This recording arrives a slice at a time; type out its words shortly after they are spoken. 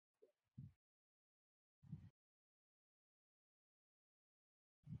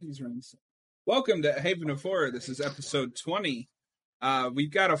These rings. Welcome to Haven of Horror. This is episode 20.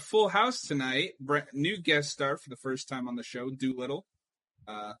 We've got a full house tonight. New guest star for the first time on the show, Doolittle.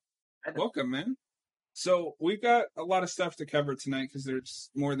 Welcome, man. So we've got a lot of stuff to cover tonight because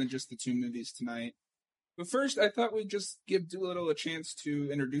there's more than just the two movies tonight. But first, I thought we'd just give Doolittle a chance to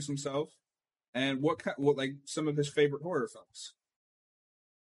introduce himself and what some of his favorite horror films.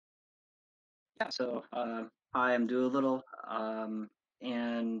 Yeah, so hi, I'm Doolittle,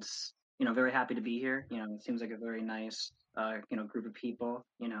 and very happy to be here. It seems like a very nice, group of people.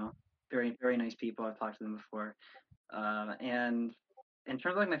 Very very nice people. I've talked to them before, and in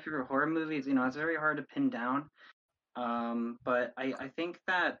terms of like my favorite horror movies, it's very hard to pin down. But I think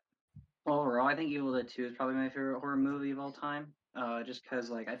that overall, I think Evil Dead 2 is probably my favorite horror movie of all time. Just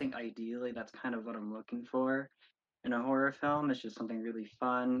because I think ideally that's kind of what I'm looking for in a horror film. It's just something really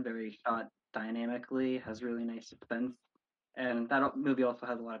fun, very shot dynamically, has really nice suspense. And that movie also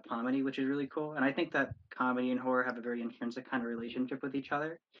has a lot of comedy, which is really cool. And I think that comedy and horror have a very intrinsic kind of relationship with each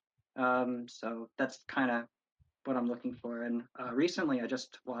other. So that's kind of what I'm looking for. And recently, I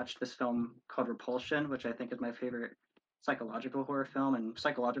just watched this film called Repulsion, which I think is my favorite psychological horror film. And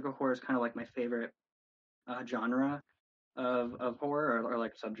psychological horror is kind of like my favorite genre of horror, or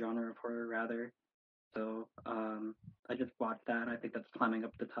like subgenre of horror, rather. So I just watched that. I think that's climbing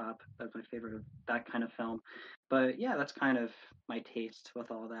up the top. That's my favorite of that kind of film. But yeah, that's kind of my taste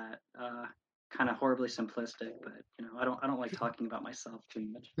with all that. Kind of horribly simplistic, but I don't like talking about myself too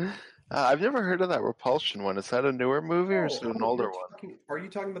much. I've never heard of that Repulsion one. Is that a newer movie or is it an older one? Are you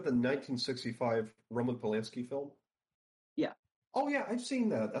talking about the 1965 Roman Polanski film? Yeah. Oh yeah, I've seen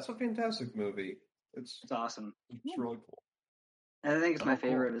that. That's a fantastic movie. It's awesome. It's really cool. And I think it's my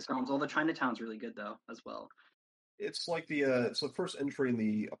favorite of his films. Although Chinatown's really good though, as well. It's like it's the first entry in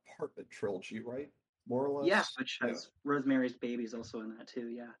the Apartment trilogy, right? More or less. Yeah, which has Rosemary's Baby is also in that too.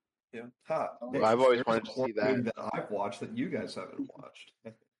 Yeah. Yeah. Well, I've always wanted to see that. I've watched that you guys haven't watched.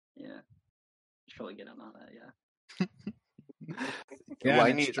 Yeah. Should probably get on that. Yeah. Well,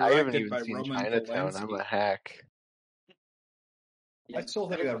 I haven't even seen Chinatown. I'm a hack. Yeah. I still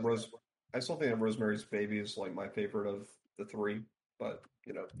think that Rosemary's Baby is like my favorite of the three, but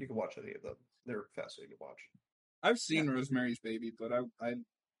you can watch any of them. They're fascinating to watch. I've seen Rosemary's Baby, but I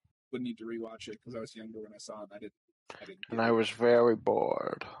would need to rewatch it because I was younger when I saw it. I didn't. And I was very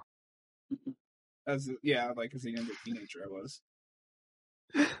bored. As a younger teenager, I was.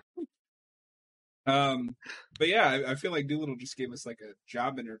 But yeah, I feel like Doolittle just gave us like a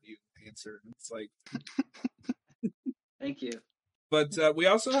job interview answer. It's like, thank you. But we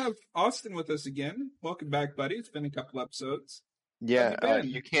also have Austin with us again. Welcome back, buddy. It's been a couple episodes. Yeah,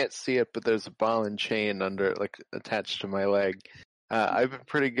 you can't see it, but there's a ball and chain attached to my leg. I've been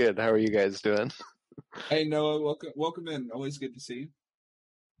pretty good. How are you guys doing? Hey Noah, welcome in. Always good to see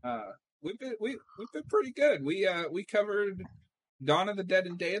you. We've been pretty good. We covered Dawn of the Dead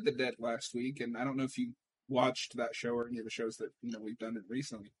and Day of the Dead last week, and I don't know if you watched that show or any of the shows that we've done it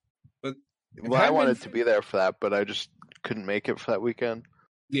recently. But I wanted to be there for that, but I just couldn't make it for that weekend.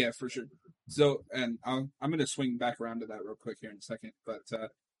 Yeah, for sure. So, and I'm going to swing back around to that real quick here in a second. But if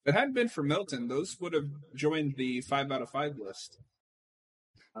it hadn't been for Milton, those would have joined the 5 out of 5 list.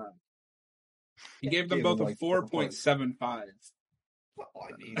 He gave them both a 4.75.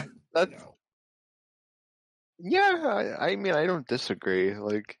 Yeah, I mean, I don't disagree.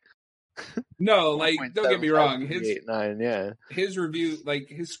 No, don't get me wrong. His review,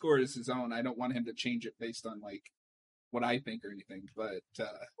 his score is his own. I don't want him to change it based on what I think or anything. But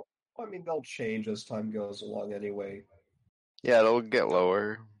I mean, they'll change as time goes along anyway. Yeah, they'll get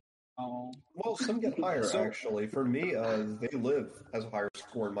lower. Well, some get higher, actually. For me, They Live has a higher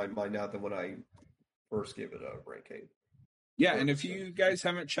score in my mind now than when I first gave it a ranking. Yeah, and if you guys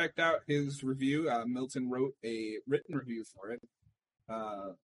haven't checked out his review, Milton wrote a written review for it.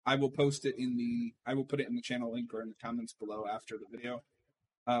 I will post it I will put it in the channel link or in the comments below after the video.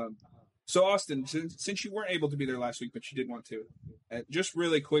 So Austin, since you weren't able to be there last week, but you did want to, just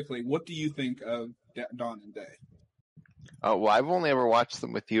really quickly, what do you think of Dawn and Day? Well, I've only ever watched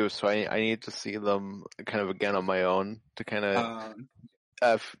them with you, so I need to see them kind of again on my own to kind of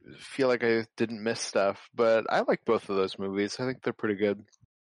feel like I didn't miss stuff. But I like both of those movies. I think they're pretty good.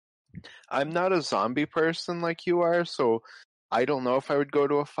 I'm not a zombie person like you are, so I don't know if I would go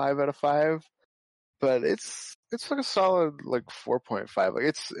to a 5 out of 5. But it's like a solid 4.5.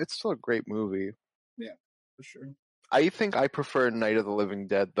 It's still a great movie. Yeah, for sure. I think I prefer Night of the Living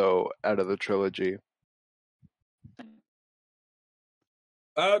Dead though out of the trilogy.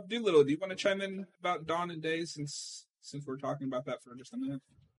 Doolittle, do you want to chime in about Dawn and Day since we're talking about that for just a minute?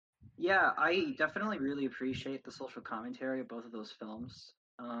 Yeah, I definitely really appreciate the social commentary of both of those films.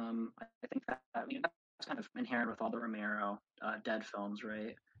 I think that that's kind of inherent with all the Romero Dead films,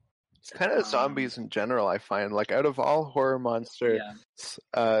 right? It's kind of zombies in general. I find like out of all horror monsters,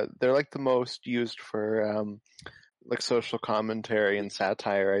 they're like the most used for like social commentary and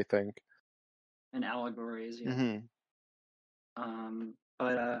satire, I think, and allegories. Yeah. Mm-hmm.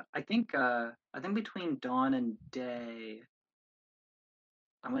 But I think between Dawn and Day,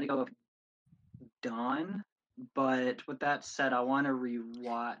 I'm gonna go with Dawn. But with that said, I want to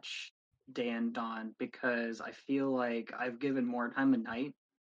rewatch Day and Dawn because I feel like I've given more time to Night.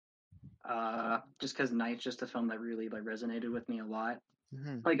 Just because Night's just a film that really like resonated with me a lot.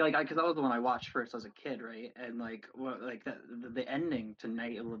 Mm-hmm. Because that was the one I watched first as a kid, right? And like the ending to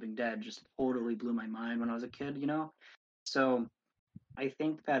Night of the Living Dead just totally blew my mind when I was a kid, you know. So I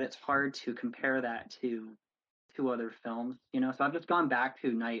think that it's hard to compare that to two other films, you know. So I've just gone back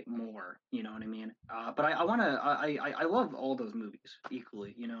to Night more, you know what I mean? But I want to, I love all those movies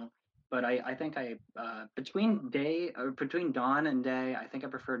equally, you know. But I think between Dawn and Day, I think I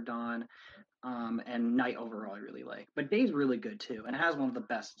prefer Dawn. And Night overall I really like, but Day's really good too, and it has one of the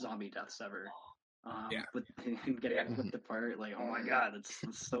best zombie deaths ever. With getting ripped apart, like oh my god, it's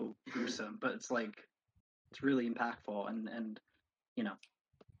so gruesome, but it's like it's really impactful and you know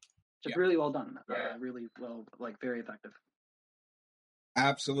just really well done, really well, like very effective.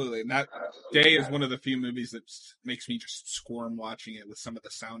 Absolutely, and that Day is one of the few movies that makes me just squirm watching it with some of the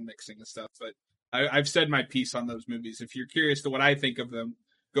sound mixing and stuff. But I've said my piece on those movies. If you're curious to what I think of them,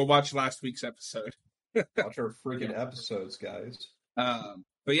 go watch last week's episode. Watch our freaking episodes, guys.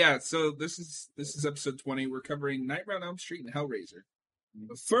 But yeah, so this is episode 20. We're covering Nightmare on Elm Street and Hellraiser.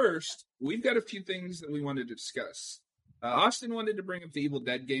 But first, we've got a few things that we wanted to discuss. Austin wanted to bring up the Evil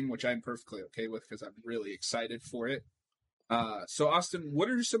Dead game, which I'm perfectly okay with because I'm really excited for it. So Austin, what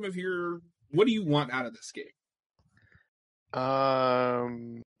do you want out of this game?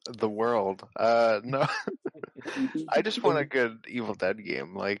 The world. No, I just want a good Evil Dead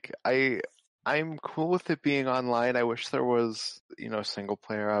game. Like I'm cool with it being online. I wish there was, single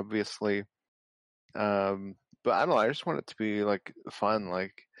player, obviously. But I don't know. I just want it to be like fun.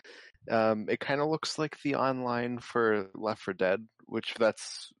 Like, it kind of looks like the online for Left 4 Dead, which if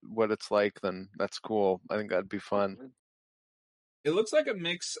that's what it's like, then that's cool. I think that'd be fun. It looks like a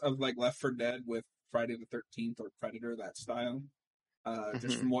mix of like Left 4 Dead with Friday the 13th or Predator, that style.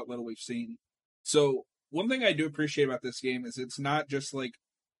 Just from what little we've seen. So one thing I do appreciate about this game is it's not just like,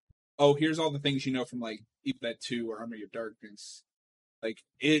 oh, here's all the things you know from like Evil Dead 2 or Army of Darkness. Like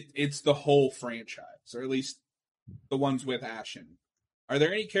it's the whole franchise, or at least the ones with Ashen. Are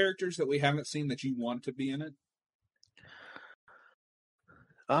there any characters that we haven't seen that you want to be in it?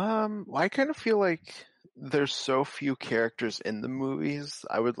 Well, I kind of feel like there's so few characters in the movies.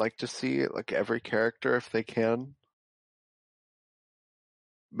 I would like to see like every character if they can.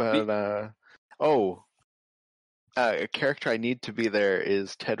 But a character I need to be there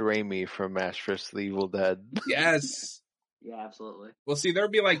is Ted Raimi from Ash vs. the Evil Dead. Yes. Yeah, absolutely. Well, see, there'll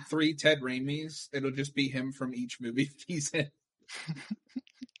be like 3 Ted Raimis. It'll just be him from each movie he's in.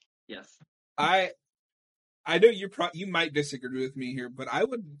 Yes. I know you might disagree with me here, but I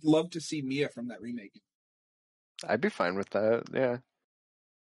would love to see Mia from that remake. I'd be fine with that. Yeah.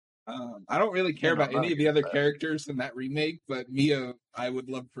 I don't really care about any of the other characters in that remake, but Mia, I would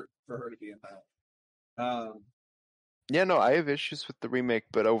love for her to be in that. Yeah, no, I have issues with the remake,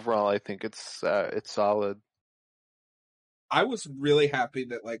 but overall, I think it's solid. I was really happy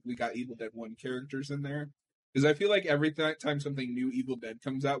that like we got Evil Dead 1 characters in there, because I feel like every time something new Evil Dead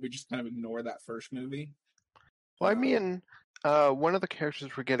comes out, we just kind of ignore that first movie. Well, I mean, one of the characters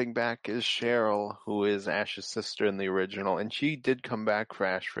we're getting back is Cheryl, who is Ash's sister in the original, and she did come back for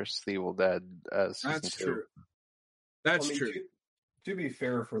Ash vs. the Evil Dead season 2. True. That's true. To be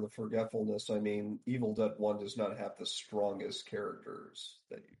fair, for the forgetfulness, I mean, Evil Dead 1 does not have the strongest characters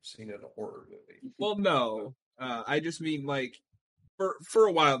that you've seen in a horror movie. Well, no. I just mean, like, for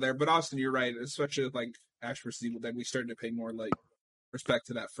a while there, but Austin, you're right, especially with, like, Ash vs. Evil Dead, we started to pay more, like, respect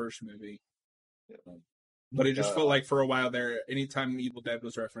to that first movie. Yeah. But it just felt like for a while there, anytime Evil Dead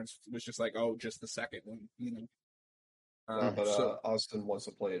was referenced, it was just like, oh, just the second one, you know? Austin wants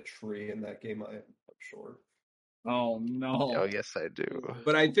to play a tree in that game, I'm sure. Oh no! Oh yes, I do.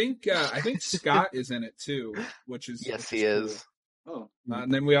 But I think Scott is in it too, which is he is. Cool. Oh,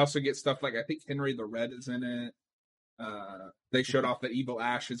 and then we also get stuff like I think Henry the Red is in it. They showed off that Evil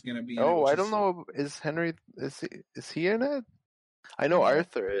Ash is going to be. In it, I don't know. Is Henry is he in it? I know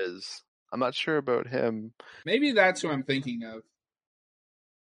Arthur is. I'm not sure about him. Maybe that's who I'm thinking of.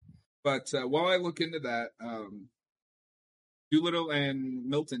 But while I look into that, Doolittle and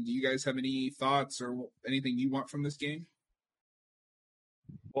Milton, do you guys have any thoughts or anything you want from this game?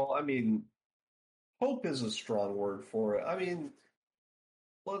 Well, I mean, hope is a strong word for it. I mean,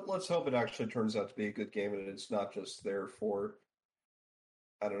 let's hope it actually turns out to be a good game and it's not just there for,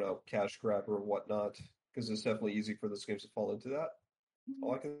 I don't know, cash grab or whatnot, because it's definitely easy for those games to fall into that.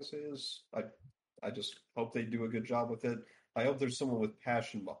 All I can say is I just hope they do a good job with it. I hope there's someone with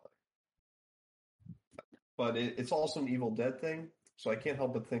passion behind. But it's also an Evil Dead thing, so I can't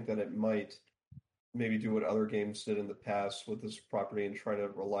help but think that it might maybe do what other games did in the past with this property and try to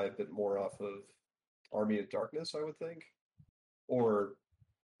rely a bit more off of Army of Darkness, I would think, or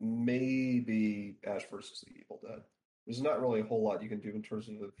maybe Ash versus the Evil Dead. There's not really a whole lot you can do in terms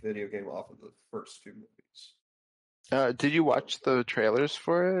of a video game off of the first two movies. Did you watch the trailers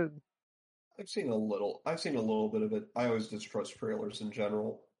for it? I've seen a little. I've seen a little bit of it. I always distrust trailers in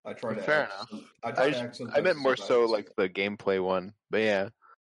general. I try to Fair act. enough. I try to act sometimes. I meant more as if I so haven't like seen the gameplay one, but yeah.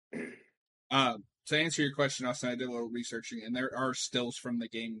 To answer your question, Austin, I did a little researching, and there are stills from the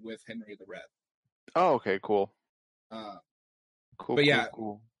game with Henry the Red. Oh, okay, cool. Cool. But yeah,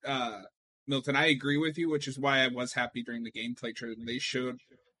 cool. Milton, I agree with you, which is why I was happy during the gameplay trailer. They showed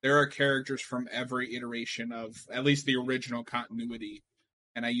there are characters from every iteration of at least the original continuity,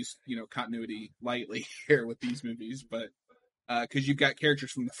 and I use continuity lightly here with these movies, but because you've got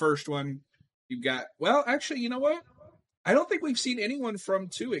characters from the first one, you've got actually, you know what? I don't think we've seen anyone from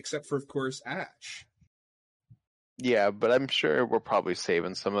 2 except for, of course, Ash. Yeah, but I'm sure we're probably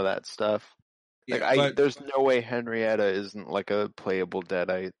saving some of that stuff. Yeah, there's no way Henrietta isn't like a playable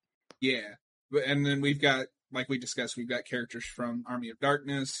Deadite. Yeah, and then we've got, like we discussed, we've got characters from Army of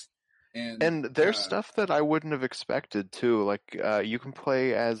Darkness, and there's stuff that I wouldn't have expected too. Like you can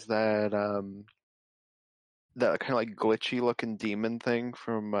play as that kind of like glitchy looking demon thing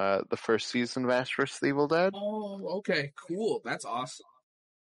from the first season of Ash vs. the Evil Dead. Oh, okay, cool. That's awesome.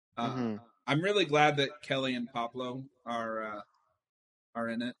 I'm really glad that Kelly and Pablo are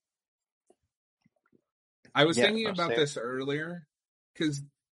in it. I was thinking about this earlier because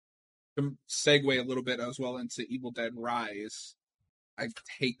to segue a little bit as well into Evil Dead Rise. I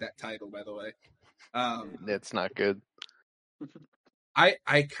hate that title, by the way. It's not good.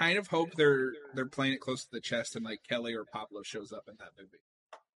 I kind of hope they're playing it close to the chest and like Kelly or Pablo shows up in that movie.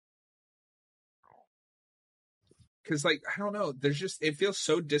 Because I don't know, it feels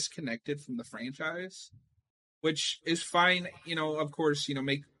so disconnected from the franchise, which is fine. Of course,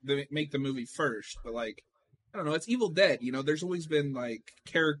 make the movie first, but I don't know, it's Evil Dead. There's always been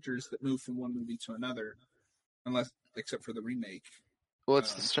characters that move from one movie to another, except for the remake. Well,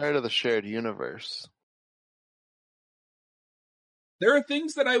 it's the start of the shared universe. There are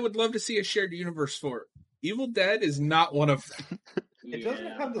things that I would love to see a shared universe for. Evil Dead is not one of them. It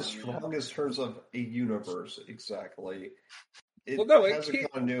doesn't have the strongest terms of a universe exactly. It has a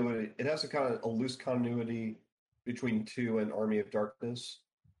continuity. It has a loose continuity between 2 and Army of Darkness,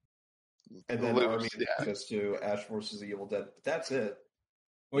 and then Army of Darkness to Ash versus the Evil Dead. That's it.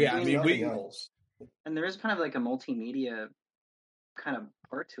 Well, yeah, I mean, nothing else. And there is kind of like a multimedia kind of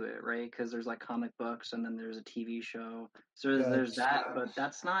part to it, right? Because there's comic books, and then there's a TV show. So there's that, but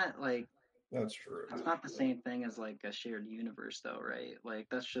that's not That's true. It's not the same thing as a shared universe, though, right?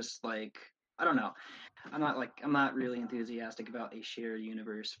 That's just I don't know. I'm not really enthusiastic about a shared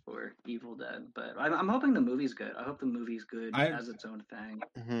universe for Evil Dead, but I'm hoping the movie's good. I hope the movie's good as its own thing.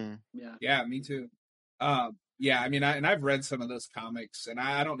 Mm-hmm. Yeah. Yeah, me too. Yeah, I mean, I've read some of those comics, and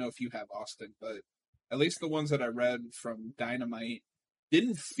I don't know if you have, Austin, but at least the ones that I read from Dynamite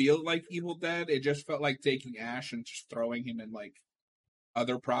didn't feel like Evil Dead. It just felt like taking Ash and just throwing him in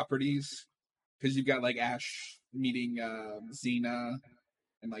other properties. Because you've got Ash meeting Xena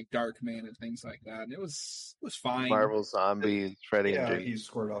and Darkman and things like that, and it was fine. Marvel Zombies, Freddy and Jason. He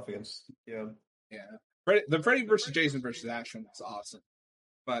scored off against the Freddy versus Jason versus Ash one was awesome.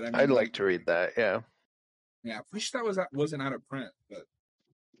 But I mean, I'd like to read that. Yeah. Wish that wasn't out of print,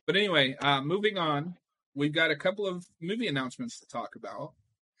 but anyway, moving on. We've got a couple of movie announcements to talk about.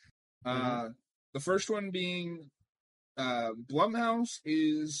 The first one being Blumhouse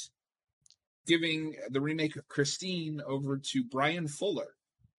is giving the remake of Christine over to Brian Fuller.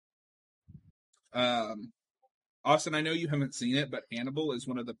 Austin, I know you haven't seen it, but Hannibal is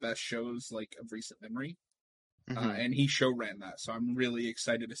one of the best shows of recent memory. And he showran that, so I'm really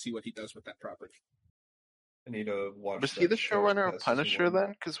excited to see what he does with that property. I need to watch. Was he the showrunner of Punisher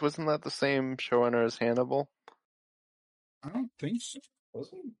then? Because wasn't that the same showrunner as Hannibal? I don't think so.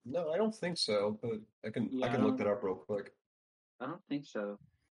 Was he? No, I don't think so. But I can look that up real quick. I don't think so.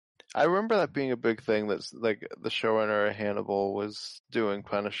 I remember that being a big thing. That's the showrunner of Hannibal was doing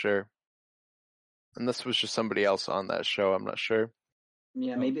Punisher, and this was just somebody else on that show. I'm not sure.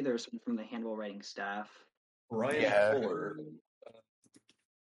 Yeah, maybe there was someone from the Hannibal writing staff. Brian Fuller.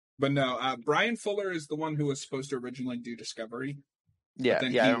 But no, Brian Fuller is the one who was supposed to originally do Discovery. Yeah,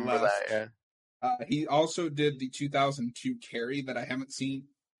 then yeah, he I remember left. that. Yeah. He also did the 2002 Carrie that I haven't seen.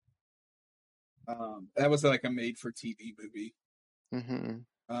 That was like a made-for-TV movie.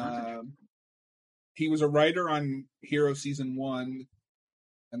 Mm-hmm. He was a writer on Hero Season 1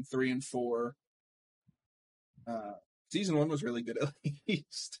 and 3 and 4. Season 1 was really good, at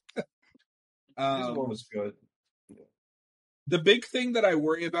least. Season 1 was good. The big thing that I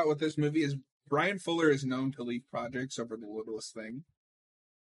worry about with this movie is Brian Fuller is known to leave projects over the littlest thing.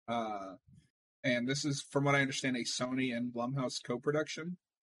 And this is, from what I understand, a Sony and Blumhouse co-production.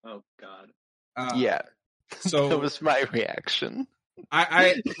 Oh, God. Yeah. So that was my reaction.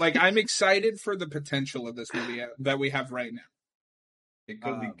 I'm excited for the potential of this movie that we have right now. It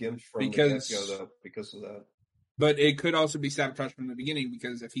could be gimped from the get-go, though, because of that. But it could also be sabotaged from the beginning,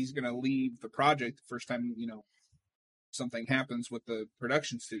 because if he's going to leave the project the first time, something happens with the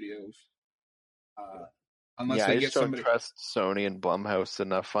production studios, unless they get somebody. I just don't trust Sony and Blumhouse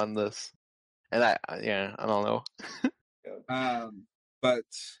enough on this, and I don't know. But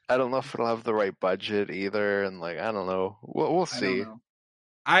I don't know if it'll have the right budget either, and I don't know. We'll see.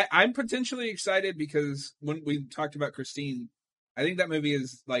 I'm potentially excited because when we talked about Christine, I think that movie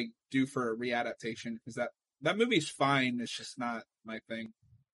is due for a readaptation, because that movie's fine. It's just not my thing.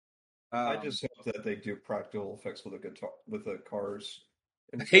 I just hope that they do practical effects with the cars.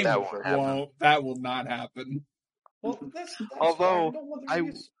 That will not happen. Well, that's although a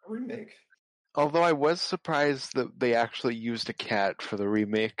remake. Although I was surprised that they actually used a cat for the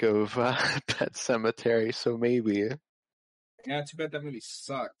remake of Pet Sematary, so maybe. Yeah, too bad that movie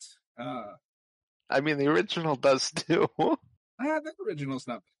sucked. I mean, the original does too. The original's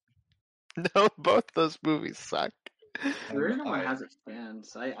not bad. No, both those movies suck. The original one has its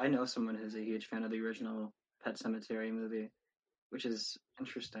fans. I know someone who's a huge fan of the original Pet Sematary movie, which is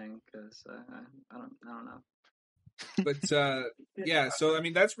interesting because I don't know. But yeah, so I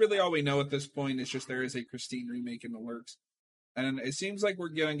mean that's really all we know at this point. It's just there is a Christine remake in the works, and it seems like we're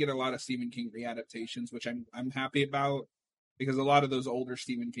gonna get a lot of Stephen King readaptations, which I'm happy about, because a lot of those older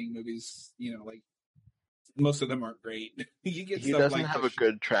Stephen King movies, most of them aren't great. He doesn't have a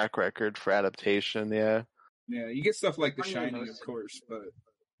good track record for adaptation. Yeah, you get stuff like The Shining, of course, but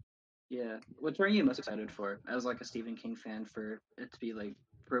yeah, what are you most excited for as a Stephen King fan for it to be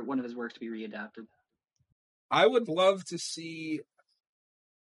for one of his works to be readapted? I would love to see.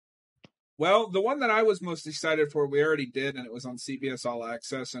 Well, the one that I was most excited for, we already did, and it was on CBS All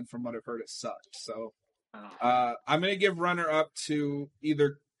Access, and from what I've heard, it sucked. So, I'm going to give runner-up to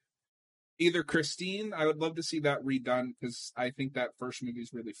either Christine. I would love to see that redone, because I think that first movie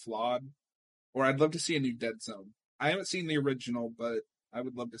is really flawed. Or I'd love to see a new Dead Zone. I haven't seen the original, but I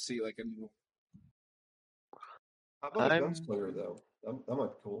would love to see a new one. How about a Gunslinger, though? That might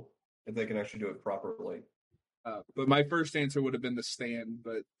be cool, if they can actually do it properly. But my first answer would have been The Stand,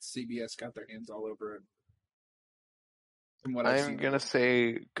 but CBS got their hands all over it. From what I'm going to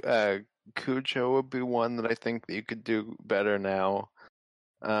say Cujo would be one that I think that you could do better now.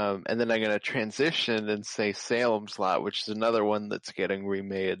 And then I'm going to transition and say Salem's Lot, which is another one that's getting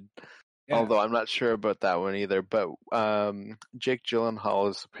remade. Yeah. Although I'm not sure about that one either. But Jake Gyllenhaal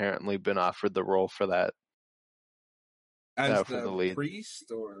has apparently been offered the role for that. As the lead.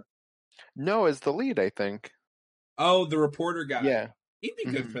 Priest, or? No, as the lead, I think. Oh, the reporter guy. Yeah. He'd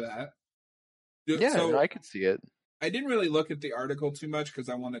be good for that. Yeah, so, I could see it. I didn't really look at the article too much because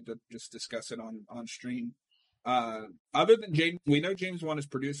I wanted to just discuss it on stream. Other than James, we know James Wan is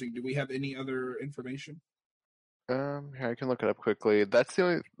producing. Do we have any other information? Here, I can look it up quickly. That's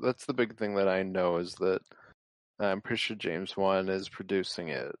the big thing that I know, is that I'm pretty sure James Wan is producing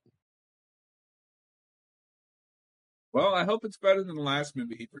it. Well, I hope it's better than the last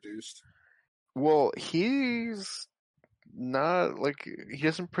movie he produced. Well, he's not he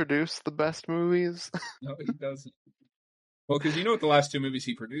doesn't produce the best movies. No, he doesn't. Well, because you know what the last two movies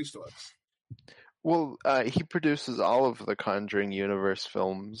he produced was. Well, he produces all of the Conjuring universe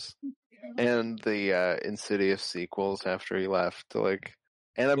films and the Insidious sequels after he left.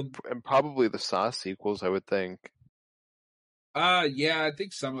 And probably the Saw sequels, I would think. Yeah, I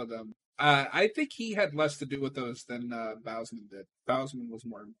think some of them. I think he had less to do with those than Bousman did. Bousman was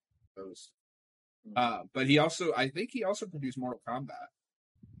more those. But I think he also produced Mortal Kombat.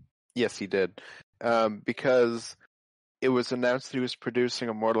 Yes, he did. Because it was announced that he was producing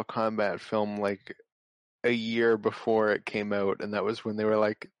a Mortal Kombat film a year before it came out, and that was when they were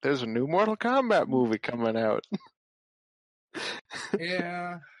like, there's a new Mortal Kombat movie coming out.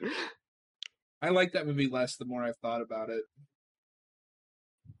 Yeah. I like that movie less the more I've thought about it.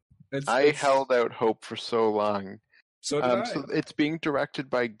 I held out hope for so long, So did I. So it's being directed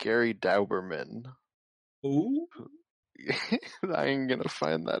by Gary Dauberman. Ooh. I'm gonna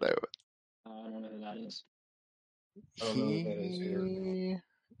find that out. I don't know who that is. I don't know who that is either.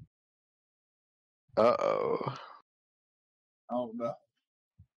 Uh-oh. Oh, no.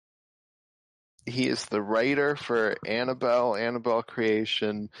 He is the writer for Annabelle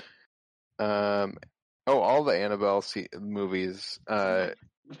Creation, all the Annabelle movies,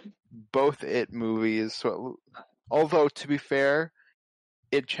 both It movies. So, although, to be fair,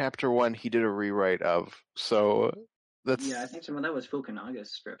 It Chapter 1 he did a rewrite of, so that's... Yeah, I think some of that was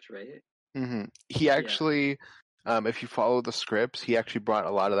Fukunaga's script, right? Mm-hmm. He actually, if you follow the scripts, he actually brought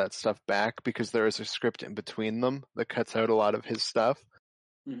a lot of that stuff back because there is a script in between them that cuts out a lot of his stuff.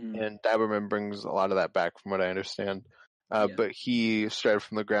 Mm-hmm. And Dauberman brings a lot of that back from what I understand. But he started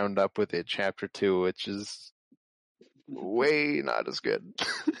from the ground up with It Chapter 2, which is way not as good.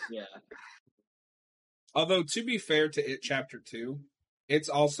 Yeah. Although, to be fair to It Chapter 2, it's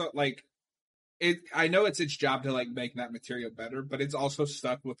also, like, I know it's its job to, like, make that material better, but it's also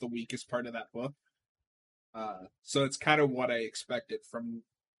stuck with the weakest part of that book. So it's kind of what I expected from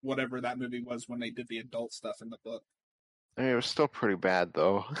whatever that movie was when they did the adult stuff in the book. I mean, it was still pretty bad,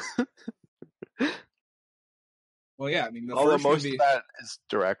 though. Well, yeah, I mean, the although first most movie... of that is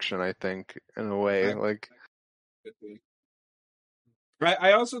direction, I think, in a way. Right.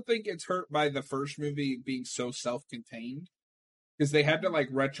 I also think it's hurt by the first movie being so self-contained, because they had to, like,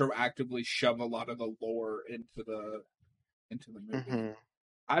 retroactively shove a lot of the lore into the movie. Mm-hmm.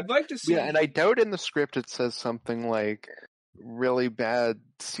 I'd like to see... Yeah, and I doubt in the script it says something like, really bad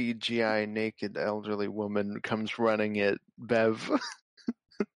CGI naked elderly woman comes running at Bev.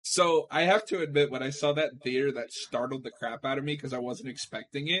 So, I have to admit, when I saw that in theater, that startled the crap out of me, because I wasn't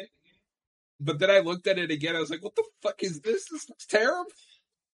expecting it. But then I looked at it again, I was like, what the fuck is this? This looks terrible.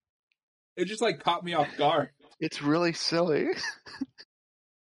 It just, like, caught me off guard. It's really silly.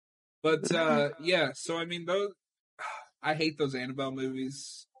 But, yeah, so, I mean, I hate those Annabelle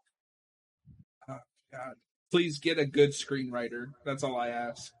movies. Oh, God. Please get a good screenwriter. That's all I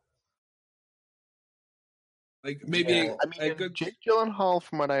ask. Like, maybe a good... Jake Gyllenhaal,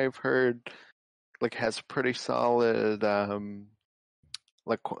 from what I've heard, like, has pretty solid,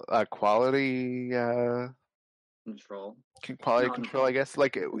 quality, control. Quality control, I guess.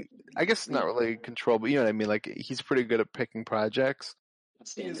 Like, I guess not really control, but you know what I mean. Like, he's pretty good at picking projects.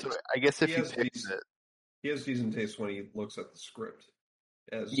 So I guess if he picks it, he has decent taste when he looks at the script.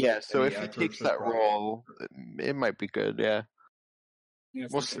 So if he takes that role, it might be good. Yeah,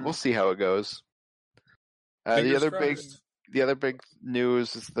 we'll see how it goes. The other big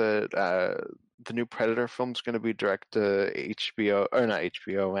news is that the new Predator film is going to be direct to HBO, or not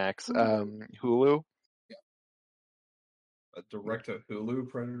HBO Max, Hulu. Yeah. A direct to Hulu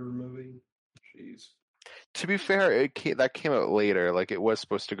Predator movie? Jeez. To be fair, that came out later. Like, it was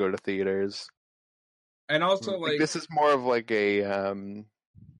supposed to go to theaters. And also, like, this is more of like a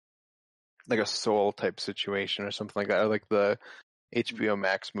Soul type situation or something like that, or like the HBO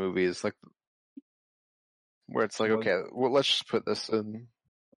Max movies, like, where it's like, okay, well, let's just put this in.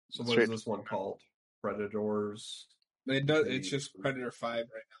 So what is this one called? Predators? It's just Predator 5 right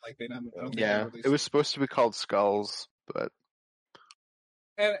now. Like, they don't. Yeah, it was supposed to be called Skulls, but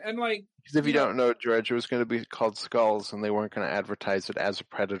and like, because if you don't know, George, it was going to be called Skulls, and they weren't going to advertise it as a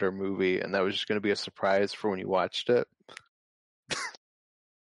Predator movie, and that was just going to be a surprise for when you watched it.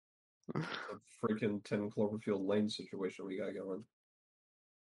 A freaking 10 Cloverfield Lane situation we got going.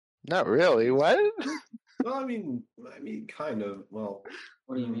 Not really. What? Well, I mean, kind of. Well,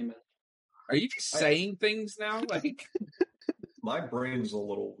 what do you mean? Are you just saying things now? Like, my brain's a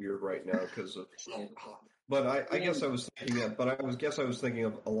little weird right now because of. But I guess I was thinking that. But I was thinking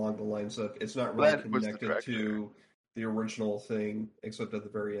of along the lines of it's not really connected to the original thing, except at the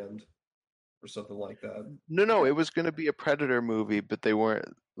very end, or something like that. No, it was going to be a Predator movie, but they weren't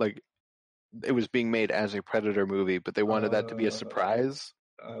like. It was being made as a Predator movie, but they wanted that to be a surprise.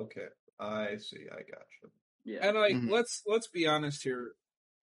 Okay, I see. I gotcha. Yeah, and like, let's be honest here.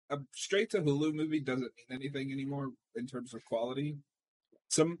 A straight to Hulu movie doesn't mean anything anymore in terms of quality.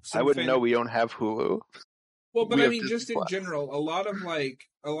 Some I wouldn't know. We don't have Hulu. Well, but I mean, just in general, a lot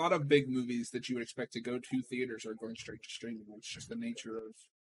of big movies that you would expect to go to theaters are going straight to streaming. It's just the nature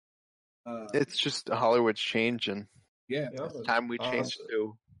of. It's just Hollywood's changing. Yeah, it's time we change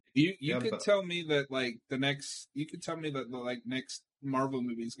too. You could tell me that the next Marvel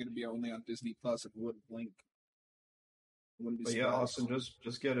movie is going to be only on Disney Plus if it wouldn't blink. But yeah, Austin,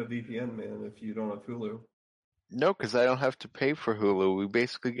 just get a VPN, man, if you don't have Hulu. No, because I don't have to pay for Hulu. We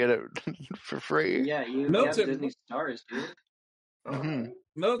basically get it for free. Yeah, you have Disney Stars, dude. Mm-hmm.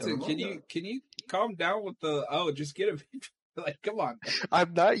 Milton, can you calm down with the just get it? Like, come on.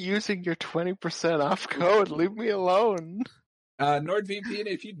 I'm not using your 20% off code. Leave me alone. NordVPN,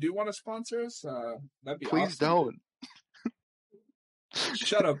 if you do want to sponsor us, that'd be Please awesome. don't.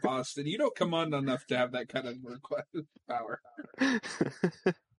 Shut up, Austin. You don't come on enough to have that kind of request power.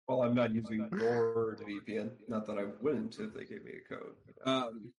 Well, I'm not using NordVPN. Not that I wouldn't if they gave me a code.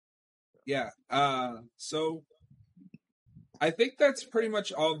 Yeah. So I think that's pretty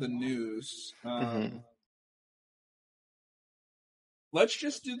much all the news. Let's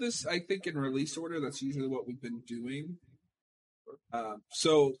just do this, I think, in release order. That's usually what we've been doing. But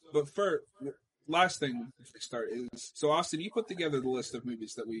for last thing before we start is, so Austin, you put together the list of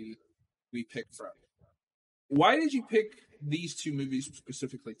movies that we picked from. Why did you pick these two movies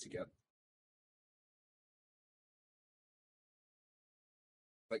specifically together?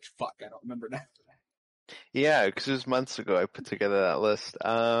 Like, fuck, I don't remember now. Yeah, because it was months ago I put together that list.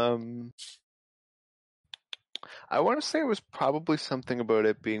 I want to say it was probably something about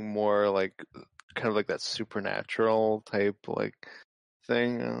it being more like, kind of like that supernatural type, like,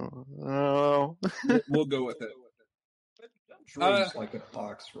 thing. I don't know. We'll go with it. Dreams like a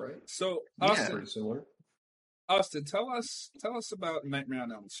box, right? So, Austin, pretty similar. Austin, tell us about Nightmare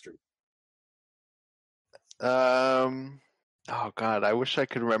on Elm Street. Oh god, I wish I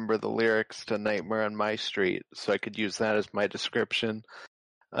could remember the lyrics to Nightmare on My Street so I could use that as my description.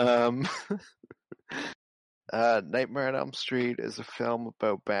 Nightmare on Elm Street is a film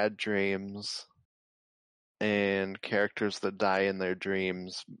about bad dreams and characters that die in their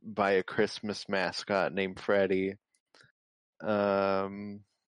dreams by a Christmas mascot named Freddy.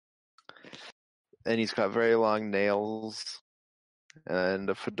 And he's got very long nails and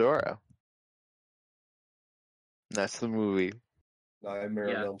a fedora. That's the movie. Nightmare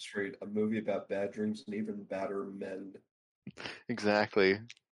on Elm Street, a movie about bad dreams and even badder men. Exactly.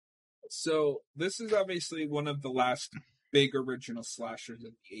 So this is obviously one of the last big original slashers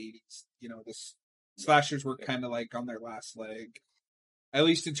of the 80s. You know, the slashers were kind of like on their last leg, at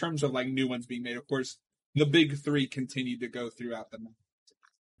least in terms of like new ones being made. Of course, the big three continued to go throughout the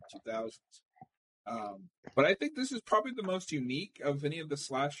 2000s. But I think this is probably the most unique of any of the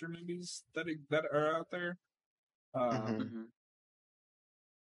slasher movies that are out there. At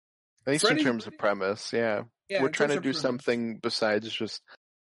least Freddy, in terms of premise, yeah. We're trying to do something besides just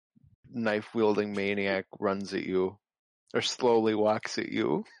knife-wielding maniac runs at you or slowly walks at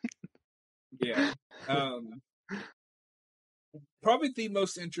you. Yeah. Probably the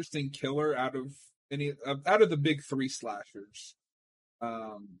most interesting killer out of the big three slashers. But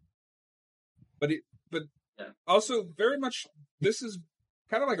also very much, this is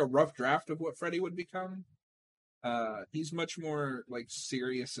kind of like a rough draft of what Freddy would become. He's much more like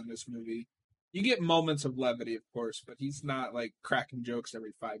serious in this movie. You get moments of levity, of course, but he's not like cracking jokes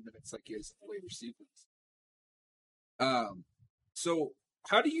every 5 minutes like he is in the later sequence. So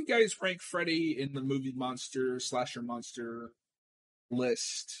how do you guys rank Freddy in the movie slasher monster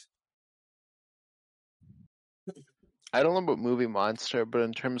list? I don't know about movie monster, but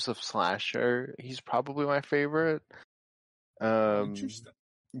in terms of slasher, he's probably my favorite. Interesting.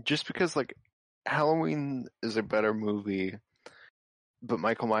 Just because like Halloween is a better movie, but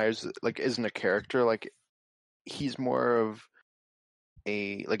Michael Myers like isn't a character. Like he's more of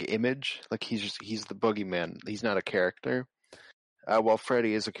a like image. Like he's the boogeyman. He's not a character. While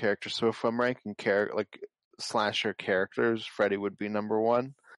Freddy is a character. So if I'm ranking like slasher characters, Freddy would be number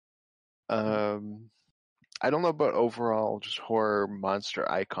one. I don't know about overall just horror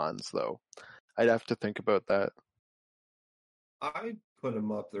monster icons though. I'd have to think about that. I'd put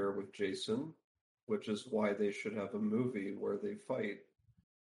him up there with Jason, which is why they should have a movie where they fight.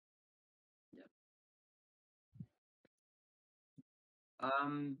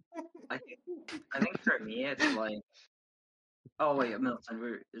 I think for me it's like, oh wait,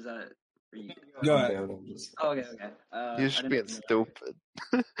 Milton, is that for you? Go ahead. Okay. You're just being stupid.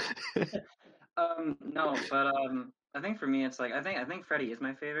 No, but I think for me it's like I think Freddy is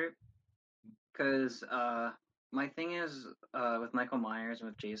my favorite because my thing is with Michael Myers and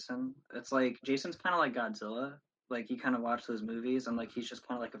with Jason, it's like Jason's kind of like Godzilla. Like you kind of watch those movies and like he's just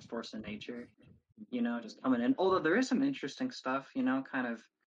kind of like a force of nature, you know, just coming in. Although there is some interesting stuff, you know, kind of.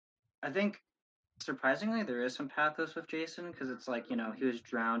 I think surprisingly there is some pathos with Jason because it's like, you know, he was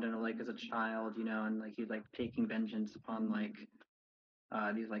drowned in a lake as a child, you know, and like he's like taking vengeance upon like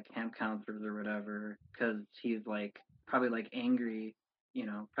these like camp counselors or whatever because he's like probably like angry, you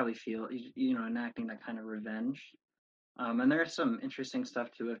know, probably enacting that kind of revenge. And there's some interesting stuff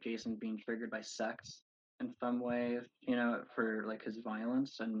too of Jason being triggered by sex in some ways, for like his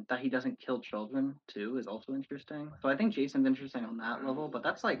violence, and that he doesn't kill children too is also interesting. So I think Jason's interesting on that level, but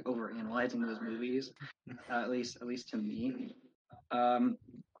that's like over analyzing those movies, at least to me. And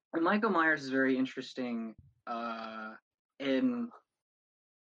Michael Myers is very interesting in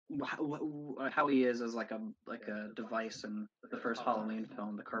how he is as like a device in the first Halloween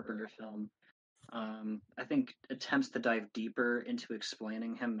film, the Carpenter film. I think attempts to dive deeper into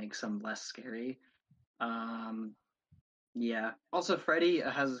explaining him makes him less scary. Yeah. Also, Freddy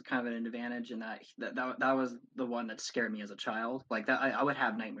has kind of an advantage in that was the one that scared me as a child. Like that, I would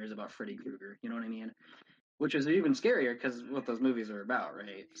have nightmares about Freddy Krueger. You know what I mean? Which is even scarier because what those movies are about,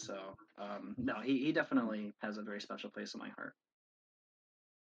 right? So, no, he definitely has a very special place in my heart.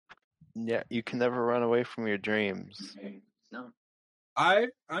 Yeah, you can never run away from your dreams. No.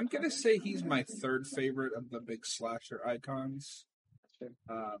 I'm gonna say he's my third favorite of the big slasher icons. That's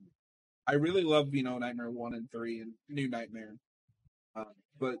true. I really love Nightmare 1 and 3 and New Nightmare,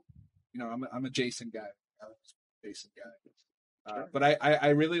 but I'm a Jason guy. Sure. But I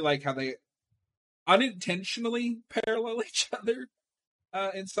really like how they unintentionally parallel each other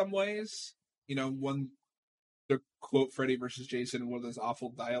in some ways. One the quote Freddy versus Jason in one of those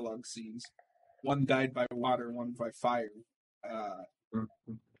awful dialogue scenes. One died by water, one by fire.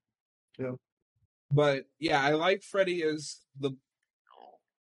 Yeah. But yeah, I like Freddy as the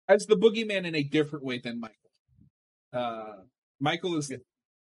boogeyman in a different way than Michael. Michael is,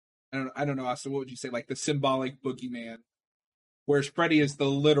 I don't know, Austin, what would you say? Like the symbolic boogeyman, whereas Freddy is the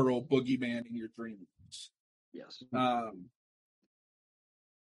literal boogeyman in your dreams. Yes.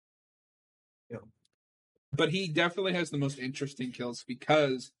 But he definitely has the most interesting kills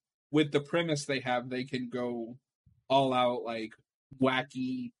because with the premise they have, they can go all out, like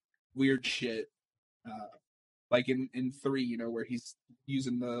wacky, weird shit. Like in 3, where he's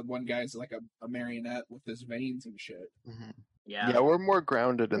using the one guy as like a marionette with his veins and shit. Mm-hmm. Yeah, we're more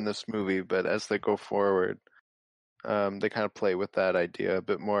grounded in this movie, but as they go forward, they kind of play with that idea a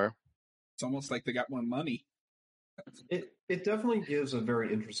bit more. It's almost like they got more money. It definitely gives a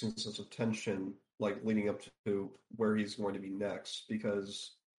very interesting sense of tension, like leading up to where he's going to be next,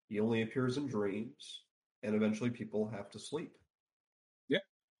 because he only appears in dreams, and eventually people have to sleep. Yeah.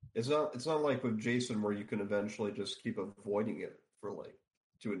 It's not like with Jason where you can eventually just keep avoiding it for like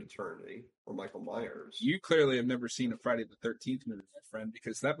to an eternity, or Michael Myers. You clearly have never seen a Friday the 13th movie, my friend,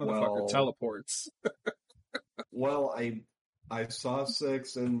 because that motherfucker teleports. Well, I saw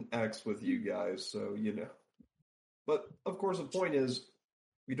 6 and X with you guys, so But of course, the point is,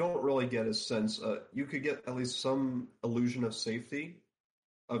 we don't really get a sense. You could get at least some illusion of safety,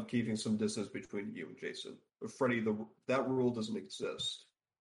 of keeping some distance between you and Jason. But Freddy, that rule doesn't exist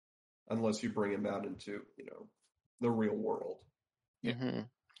unless you bring him out into the real world. Yeah. Mm-hmm.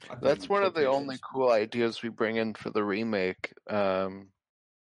 That's one of the only cool ideas we bring in for the remake,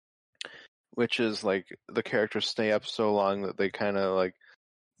 which is like the characters stay up so long that they kind of like,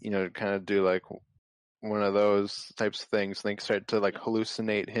 kind of do like one of those types of things. And they start to like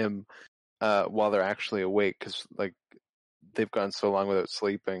hallucinate him while they're actually awake because like they've gone so long without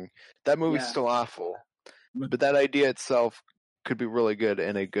sleeping. That movie's still awful, but that idea itself could be really good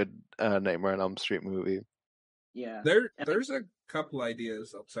in a good Nightmare on Elm Street movie. Yeah. There's a couple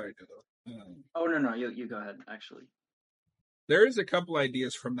ideas. I'm sorry, Doodle. Oh no, you go ahead. Actually, there is a couple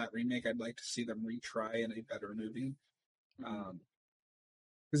ideas from that remake I'd like to see them retry in a better movie.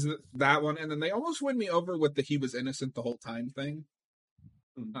 Because that one, and then they almost win me over with the he was innocent the whole time thing.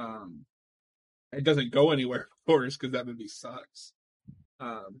 It doesn't go anywhere, of course, because that movie sucks.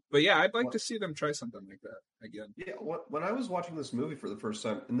 But yeah, I'd like to see them try something like that again. Yeah, when I was watching this movie for the first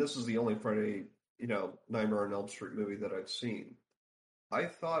time, and this is the only Friday, Nightmare on Elm Street movie that I've seen, I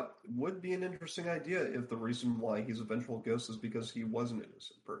thought it would be an interesting idea if the reason why he's a vengeful ghost is because he was an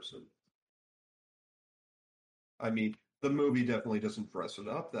innocent person. I mean, the movie definitely doesn't dress it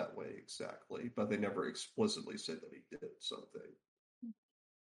up that way exactly, but they never explicitly say that he did something.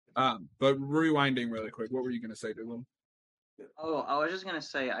 But rewinding really quick, what were you going to say to them? Oh, I was just gonna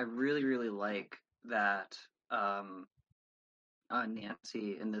say I really, really like that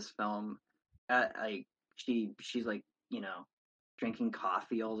Nancy in this film. She's like drinking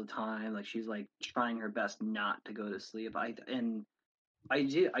coffee all the time. Like she's like trying her best not to go to sleep. I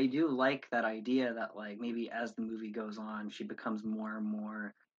do like that idea that like maybe as the movie goes on, she becomes more and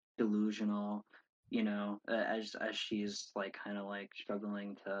more delusional. As she's like kind of like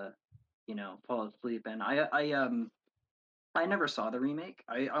struggling to fall asleep. And I never saw the remake.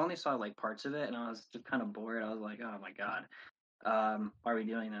 I only saw like parts of it, and I was just kind of bored. I was like, oh my god, why are we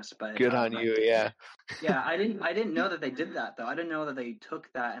doing this? But good on you, yeah. Yeah, I didn't know that they did that though. I didn't know that they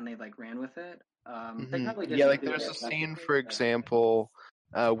took that and they like ran with it. They probably Yeah, didn't like do there's it a scene, effectively, for but example,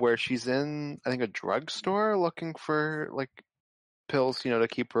 where she's in, I think, a drugstore looking for like pills, to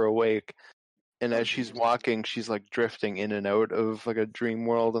keep her awake. And as she's walking, she's like drifting in and out of like a dream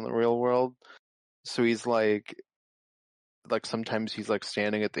world and the real world. So he's like sometimes he's like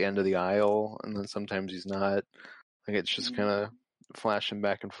standing at the end of the aisle, and then sometimes he's not. Like it's just kind of flashing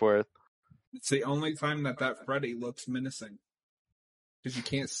back and forth. It's the only time that Freddy looks menacing because you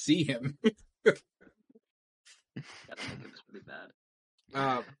can't see him. yeah, I think it was pretty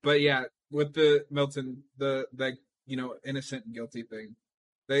bad. But yeah, with the Milton, the innocent and guilty thing,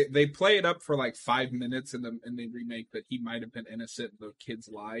 they play it up for like 5 minutes in the remake that he might have been innocent. The kids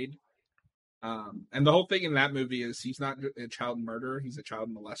lied. And the whole thing in that movie is he's not a child murderer; he's a child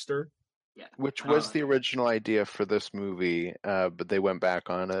molester. Yeah, Which was the original idea for this movie, but they went back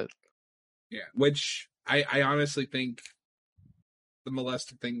on it. Yeah, which I honestly think the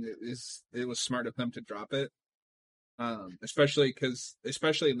molester thing it was smart of them to drop it, especially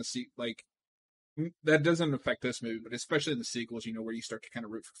in the like that doesn't affect this movie, but especially in the sequels, where you start to kind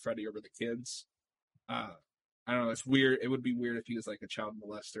of root for Freddy over the kids. I don't know. It's weird. It would be weird if he was like a child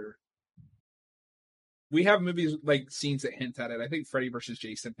molester. We have movies like scenes that hint at it. I think Freddy versus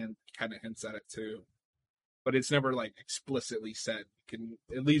Jason kind of hints at it too, but it's never like explicitly said.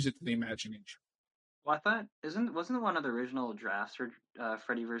 It leaves it to the imagination. Well, I thought wasn't one of the original drafts for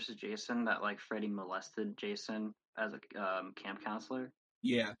Freddy versus Jason that like Freddy molested Jason as a camp counselor?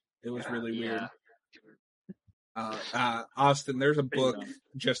 Yeah, it was really weird. Austin, there's a book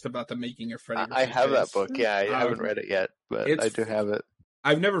just about the making of Freddy versus I have Jason. That book. Yeah, I haven't read it yet, but I do have it.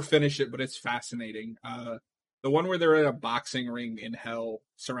 I've never finished it, but it's fascinating. The one where they're in a boxing ring in hell,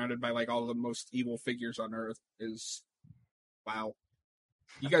 surrounded by like all the most evil figures on Earth, is wow.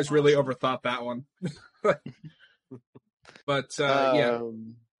 You guys really overthought that one. But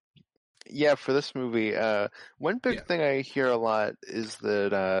yeah, for this movie, one big thing I hear a lot is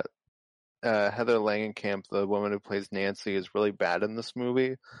that Heather Langenkamp, the woman who plays Nancy, is really bad in this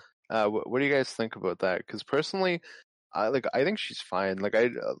movie. What do you guys think about that? Because personally, I think she's fine. Like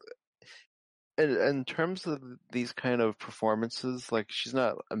in terms of these kind of performances, like she's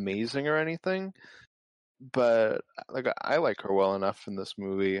not amazing or anything, but like I like her well enough in this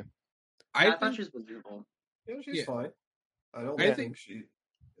movie. I thought she was beautiful. Yeah, she's fine. I think she.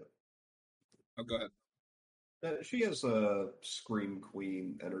 Yeah. Oh, go ahead. She has a scream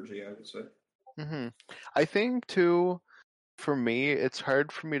queen energy, I would say. Mm-hmm. I think too, for me, it's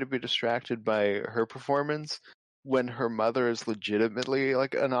hard for me to be distracted by her performance when her mother is legitimately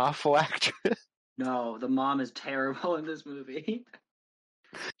like an awful actress. No, the mom is terrible in this movie.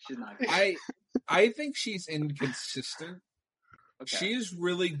 She's not good. I think she's inconsistent. Okay. She's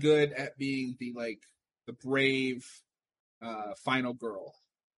really good at being the brave final girl.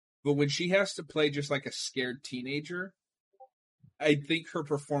 But when she has to play just like a scared teenager, I think her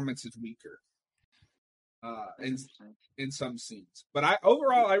performance is weaker. In some scenes. But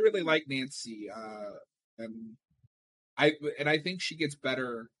overall I really like Nancy. And I think she gets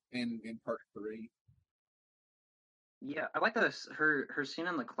better in part 3. Yeah, I like this her scene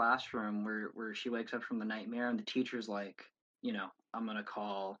in the classroom where she wakes up from the nightmare and the teacher's like, I'm gonna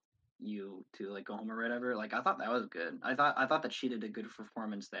call you to like go home or whatever. Like I thought that was good. I thought that she did a good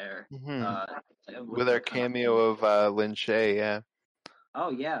performance there. Mm-hmm. With her cameo of Lin Shaye, yeah.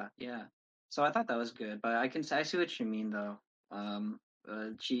 Oh yeah. So I thought that was good, but I see what you mean though.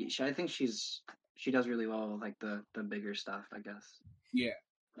 I think she does really well with like the bigger stuff, I guess. Yeah.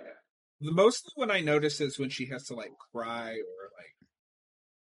 The most when I notice is when she has to like cry or like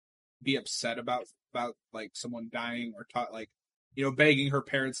be upset about like someone dying or begging her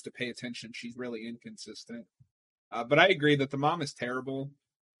parents to pay attention. She's really inconsistent. But I agree that the mom is terrible.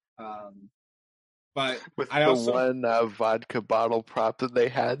 But with one vodka bottle prop that they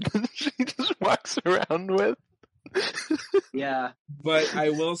had that she just walks around with. Yeah. But I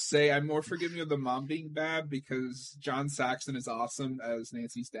will say I'm more forgiving of the mom being bad because John Saxon is awesome as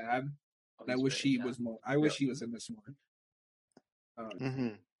Nancy's dad. And I wish he was more. I wish he was in this more. Mm-hmm.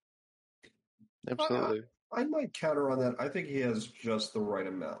 Absolutely. I might counter on that. I think he has just the right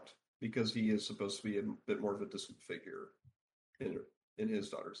amount because he is supposed to be a bit more of a distant figure in his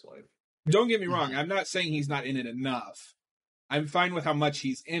daughter's life. Don't get me wrong. I'm not saying he's not in it enough. I'm fine with how much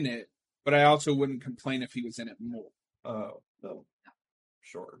he's in it, but I also wouldn't complain if he was in it more. Oh, no.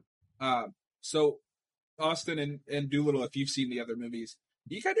 Sure. So, Austin and Doolittle, if you've seen the other movies,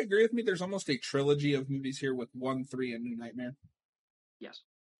 do you kind of agree with me? There's almost a trilogy of movies here with 1, 3, and New Nightmare. Yes.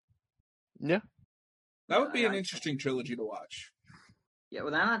 Yeah. That would be an interesting trilogy to watch. Yeah,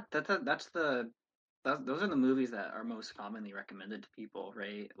 well, that's the those are the movies that are most commonly recommended to people,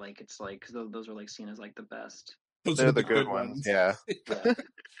 right? Like it's like because those are like seen as like the best. Those They're are the the good good ones, ones. yeah.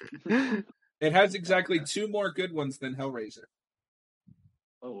 Yeah. It has exactly 2 more good ones than Hellraiser.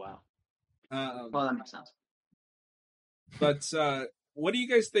 Oh wow. Well, that makes sense. But what do you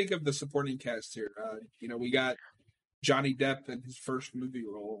guys think of the supporting cast here? We got Johnny Depp in his first movie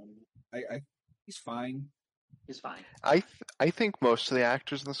role. He's fine. He's fine. I think most of the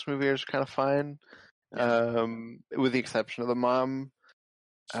actors in this movie are just kind of fine, with the exception of the mom.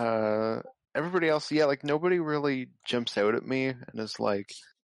 Everybody else, yeah, like nobody really jumps out at me and is like,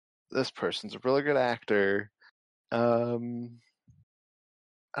 this person's a really good actor. I don't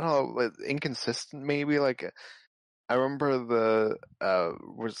know, like, inconsistent maybe. Like I remember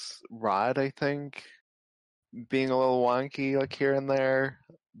was Rod, I think, being a little wonky like here and there,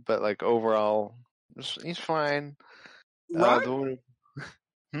 but like overall, he's fine. Rod,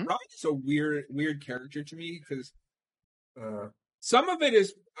 Hmm? Rod is a weird character to me because some of it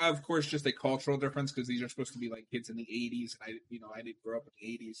is, of course, just a cultural difference because these are supposed to be like kids in the '80s, and I didn't grow up in the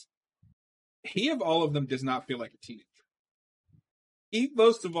 '80s. He of all of them does not feel like a teenager. He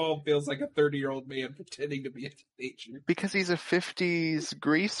most of all feels like a 30-year-old man pretending to be a teenager. Because he's a 50s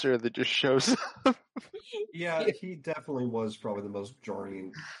greaser that just shows up. Yeah, he definitely was probably the most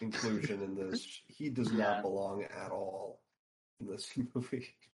jarring inclusion in this. He does not belong at all in this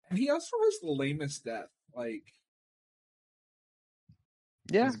movie. And he also has the lamest death. Like,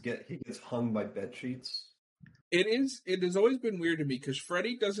 yeah, he gets hung by bed sheets. It has always been weird to me because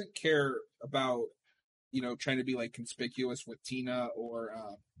Freddy doesn't care about, trying to be like conspicuous with Tina or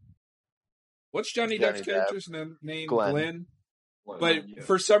what's Johnny Depp's character's name? Glenn. But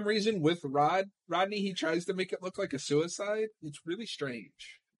for some reason with Rodney, he tries to make it look like a suicide. It's really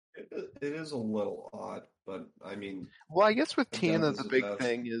strange. It is a little odd, but I mean, well, I guess with Tina, the big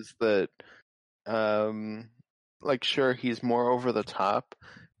thing is that, like, sure, he's more over the top,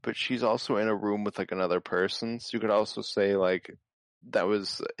 but she's also in a room with like another person. So you could also say like that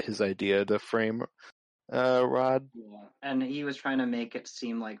was his idea to frame Rod. Yeah. And he was trying to make it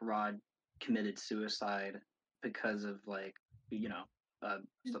seem like Rod committed suicide because of like,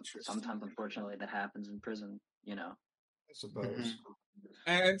 sometimes unfortunately that happens in prison, I suppose. Mm-hmm.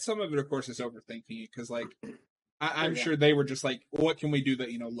 And some of it, of course, is overthinking it because, like, I'm sure they were just like, what can we do that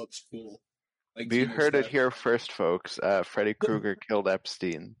looks cool? Like, you heard it here first, folks. Freddy Krueger killed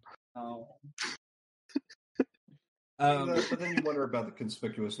Epstein. Oh. But then you wonder about the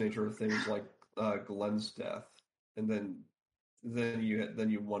conspicuous nature of things like Glenn's death, and then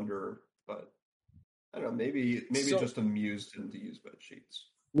you wonder, but I don't know, maybe just amused him to use bed sheets.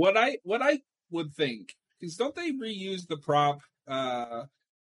 What I would think is, don't they reuse the prop?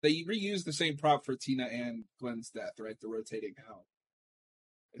 They reuse the same prop for Tina and Glenn's death, right? The rotating house.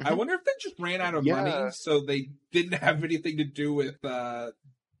 Mm-hmm. I wonder if they just ran out of money, so they didn't have anything to do with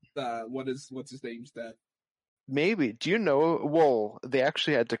what's his name's death. Maybe. Do you know? Well, they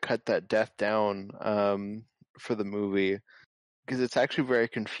actually had to cut that death down for the movie because it's actually very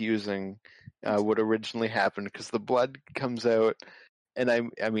confusing what originally happened, because the blood comes out, and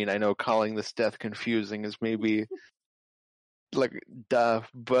I mean, I know calling this death confusing is maybe like duh,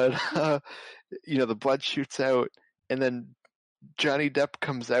 but the blood shoots out, and then Johnny Depp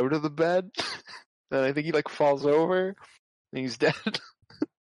comes out of the bed, and I think he like falls over, and he's dead.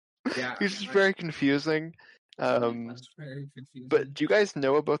 Yeah, it's just very confusing. That's very confusing. But do you guys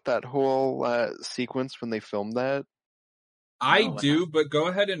know about that whole sequence when they filmed that? I do, but go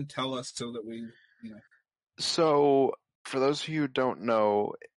ahead and tell us so that we, So, for those of you who don't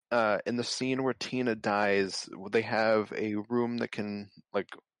know, in the scene where Tina dies, they have a room that can like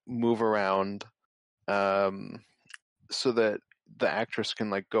move around, so that the actress can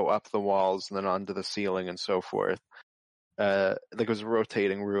like go up the walls and then onto the ceiling and so forth. Like it was a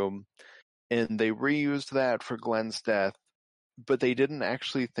rotating room, and they reused that for Glenn's death, but they didn't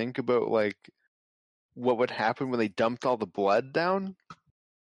actually think about like what would happen when they dumped all the blood down.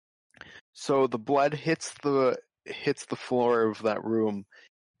 So the blood hits the floor of that room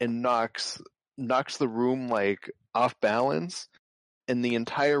and knocks the room like off balance, and the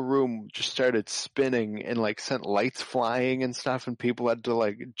entire room just started spinning and like sent lights flying and stuff, and people had to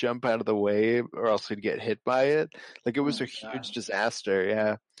like jump out of the way or else they'd get hit by it. Like it was a huge disaster.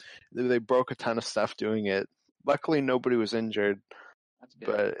 Yeah, they broke a ton of stuff doing it. Luckily nobody was injured. That's good.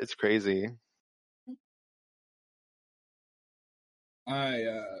 But it's crazy.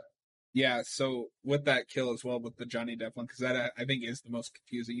 Yeah, so with that kill as well with the Johnny Depp one, because that I think is the most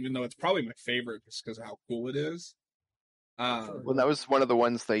confusing, even though it's probably my favorite just because of how cool it is. Well, that was one of the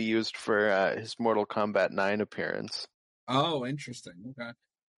ones they used for his Mortal Kombat 9 appearance. Oh, interesting. Okay.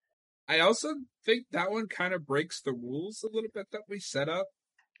 I also think that one kind of breaks the rules a little bit that we set up.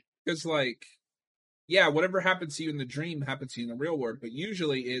 Because, like, yeah, whatever happens to you in the dream happens to you in the real world, but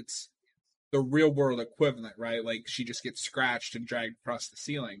usually it's the real world equivalent, right? Like, she just gets scratched and dragged across the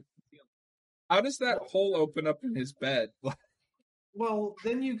ceiling. How does that hole open up in his bed? Well,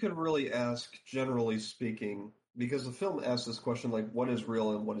 then you could really ask, generally speaking, because the film asks this question, like, what is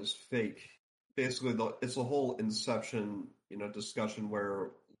real and what is fake? Basically, it's a whole Inception, discussion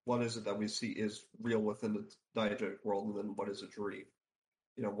where what is it that we see is real within the diegetic world, and then what is a dream?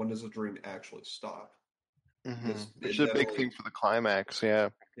 When does a dream actually stop? Mm-hmm. Which is a big thing for the climax, yeah.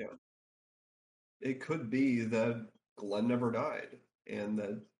 Yeah. It could be that Glenn never died, and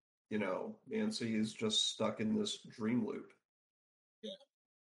that, Nancy is just stuck in this dream loop.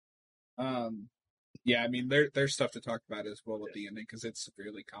 Yeah, I mean, there's stuff to talk about as well at the ending because it's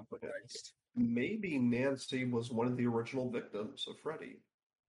severely compromised. Maybe Nancy was one of the original victims of Freddy.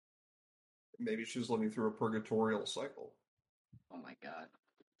 Maybe she was living through a purgatorial cycle. Oh my god.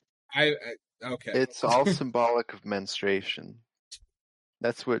 Okay. It's all symbolic of menstruation.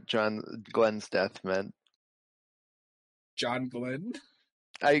 That's what Glenn's death meant. John Glenn?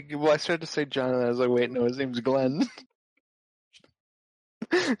 I started to say John, and I was like, wait, no, his name's Glenn.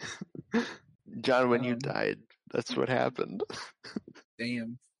 John, when you died, that's what happened.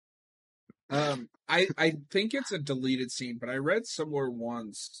 Damn. I think it's a deleted scene, but I read somewhere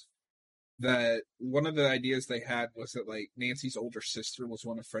once that one of the ideas they had was that, like, Nancy's older sister was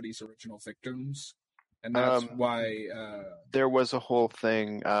one of Freddy's original victims, and that's why there was a whole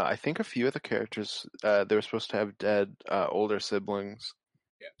thing. I think a few of the characters they were supposed to have dead older siblings.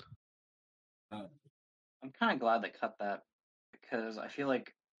 Yeah. I'm kind of glad they cut that because I feel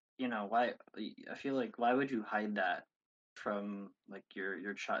like why would you hide that from like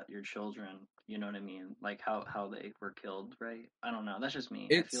your children? You know what I mean? Like how they were killed, right? I don't know. That's just me.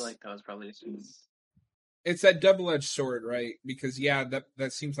 I feel like that was probably it's that double-edged sword, right? Because yeah,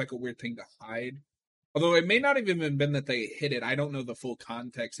 that seems like a weird thing to hide. Although it may not even been that they hid it. I don't know the full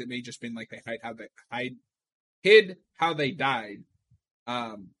context. It may just been like they hid how they died.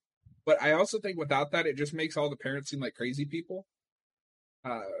 But I also think without that, it just makes all the parents seem like crazy people.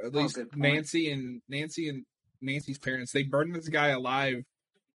 At least Nancy and Nancy's parents, they burned this guy alive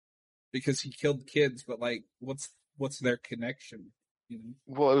because he killed kids. But like, what's their connection? You know?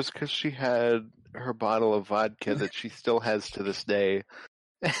 Well, it was because she had her bottle of vodka that she still has to this day.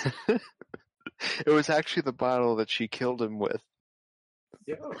 It was actually the bottle that she killed him with.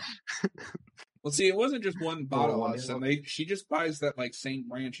 Yeah. Well, see, it wasn't just one bottle, Austin. She just buys that like Saint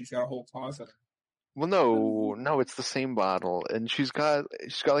brand. She's got a whole closet. Well, no, it's the same bottle, and she's got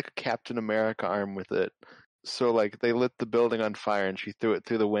like a Captain America arm with it. So like they lit the building on fire, and she threw it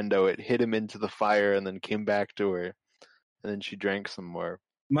through the window. It hit him into the fire, and then came back to her, and then she drank some more.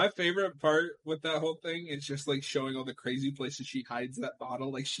 My favorite part with that whole thing is just like showing all the crazy places she hides that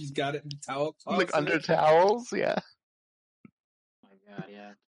bottle. Like she's got it in the towel closet. Like under towels, yeah. Oh my god,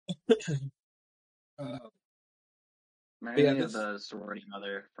 yeah. Reminded me of the sorority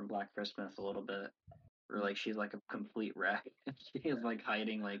mother from Black Christmas a little bit, where like she's like a complete wreck. She's like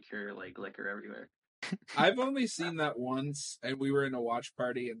hiding like her like liquor everywhere. I've only seen that once, and we were in a watch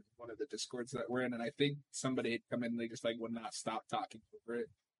party in one of the Discords that we're in, and I think somebody had come in and they just like would not stop talking over it.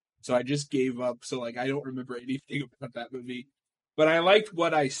 So I just gave up. So like I don't remember anything about that movie, but I liked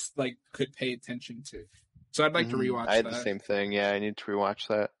what I like could pay attention to. So I'd like to rewatch that. I had the same thing. Yeah, I need to rewatch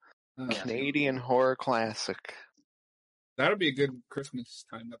that. Canadian horror classic. That'll be a good Christmas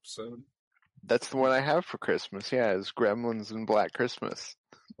time episode. That's the one I have for Christmas. Yeah, is Gremlins and Black Christmas.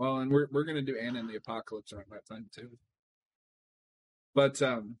 Well, and we're gonna do Anna and the Apocalypse around that time too. But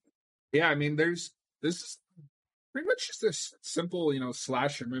yeah, I mean, this is pretty much just this simple,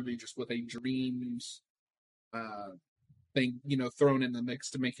 slasher movie, just with a dreams thing, thrown in the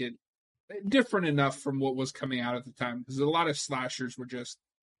mix to make it different enough from what was coming out at the time. Because a lot of slashers were just,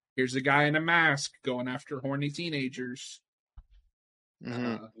 here's a guy in a mask going after horny teenagers.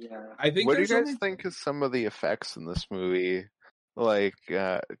 Yeah. I think. What do you guys think of some of the effects in this movie? Like,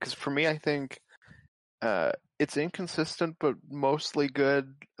 because for me, I think it's inconsistent, but mostly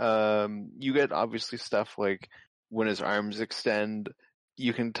good. You get obviously stuff like when his arms extend,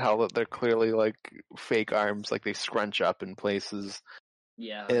 you can tell that they're clearly like fake arms, like they scrunch up in places.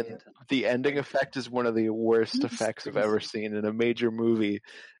 Yeah. And the ending effect is one of the worst effects I've ever seen in a major movie.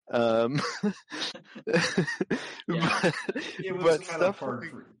 It was kind of hard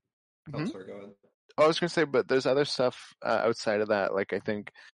for... Oh, sorry, go ahead. I was going to say, but there's other stuff outside of that. Like, I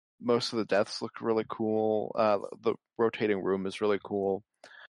think most of the deaths look really cool. The rotating room is really cool.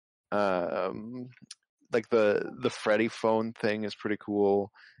 like the Freddy phone thing is pretty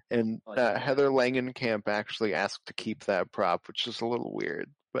cool. And Heather Langenkamp actually asked to keep that prop, which is a little weird,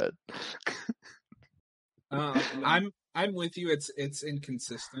 but I'm with you. It's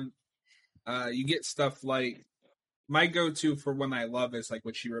inconsistent. You get stuff like my go-to for one I love is like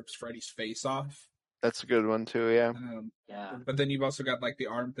when she rips Freddy's face off. That's a good one too, yeah. But then you've also got like the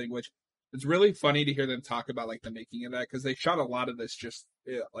arm thing, which it's really funny to hear them talk about like the making of that because they shot a lot of this just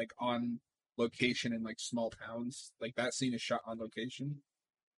like on location in like small towns. Like that scene is shot on location,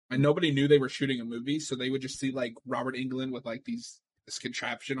 and nobody knew they were shooting a movie, so they would just see like Robert Englund with like this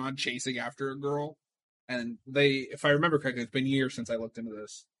contraption on chasing after a girl. And they, if I remember correctly, it's been years since I looked into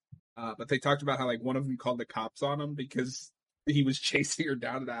this. But they talked about how like one of them called the cops on him because he was chasing her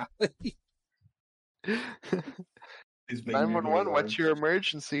down an alley. 911, what's your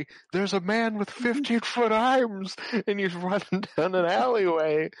emergency? There's a man with 15-foot arms and he's running down an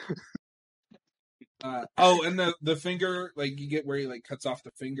alleyway. And the finger, like you get where he like cuts off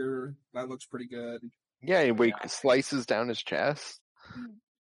the finger. That looks pretty good. Yeah, he slices down his chest.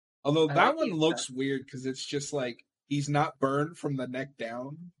 Although that one looks weird because it's just like he's not burned from the neck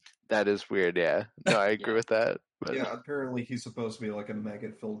down. That is weird, yeah. No, I agree with that. But... Yeah, apparently he's supposed to be like a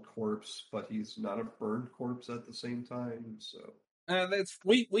maggot-filled corpse, but he's not a burned corpse at the same time. So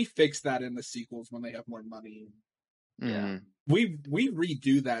we fixed that in the sequels when they have more money. Yeah, we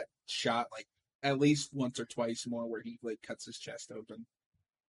redo that shot like at least once or twice more where he like cuts his chest open.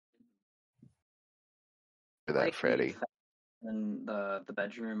 For that Freddy. In the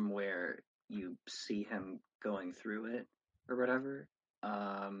bedroom where you see him going through it or whatever.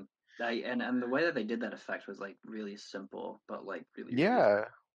 And the way that they did that effect was like really simple, but like really Real.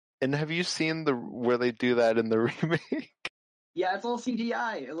 And have you seen where they do that in the remake? Yeah, it's all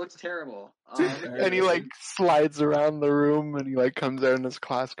CGI. It looks terrible. And he like slides around the room and he like comes out in his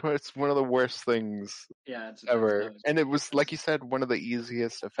class coat. It's one of the worst things ever. And it was, like you said, one of the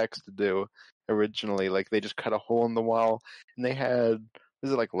easiest effects to do originally. Like they just cut a hole in the wall and they had,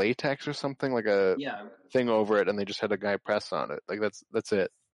 is it like latex or something? Like a thing over it and they just had a guy press on it. Like that's it.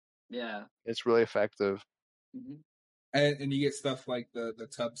 Yeah. It's really effective. Mm-hmm. And you get stuff like the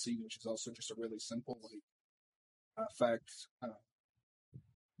tub scene, which is also just a really simple like effect.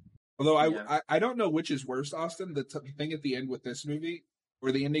 Although I don't know which is worse, Austin, the thing at the end with this movie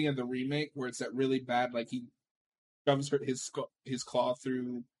or the ending of the remake where it's that really bad, like he shoves his claw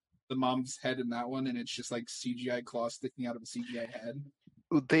through the mom's head in that one and it's just like CGI claw sticking out of a CGI head.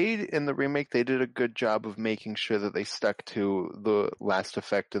 In the remake, they did a good job of making sure that they stuck to the last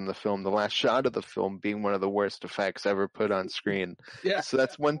effect in the film, the last shot of the film being one of the worst effects ever put on screen. Yeah. So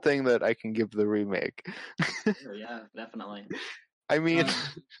that's one thing that I can give the remake. Sure, yeah, definitely. I mean...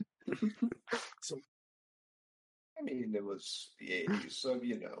 it was the 80s, so,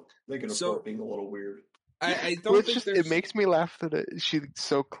 they could afford being a little weird. I don't think it makes me laugh that she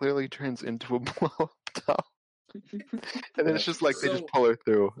so clearly turns into a blow-up doll. And then it's just like they just pull her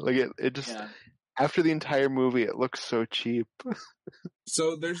through. Like it just after the entire movie, it looks so cheap.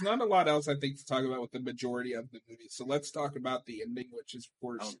 So there's not a lot else I think to talk about with the majority of the movie. So let's talk about the ending, which is of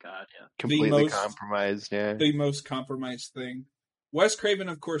course completely compromised. Yeah, the most compromised thing. Wes Craven,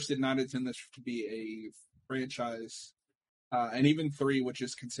 of course, did not intend this to be a franchise, and even 3, which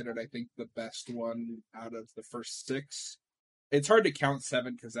is considered, I think, the best one out of the first 6. It's hard to count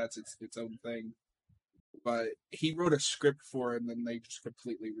 7 because that's its own thing. But he wrote a script for it, and then they just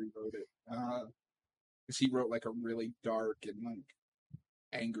completely rewrote it. Because he wrote like a really dark and like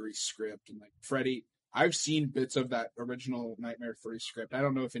angry script, and like Freddy. I've seen bits of that original Nightmare 3 script. I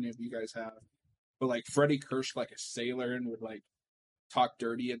don't know if any of you guys have, but like Freddy cursed like a sailor and would like talk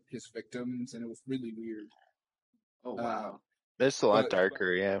dirty at his victims, and it was really weird. Oh wow, it's a lot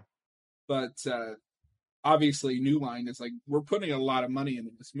darker, yeah. But obviously, New Line is like, we're putting a lot of money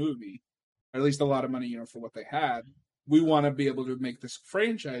into this movie. Or at least a lot of money, for what they had. We want to be able to make this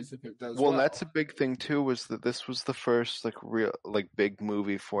franchise if it does well. Well, that's a big thing too. Was that this was the first real big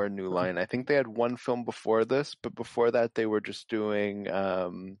movie for New Line? I think they had one film before this, but before that they were just doing.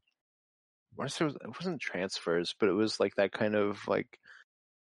 It wasn't transfers, but it was like that kind of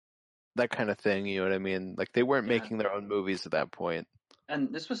thing. You know what I mean? Like they weren't making their own movies at that point.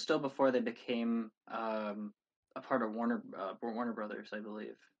 And this was still before they became a part of Warner Brothers, I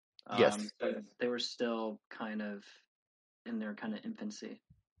believe. Yes. They were still kind of in their kind of infancy.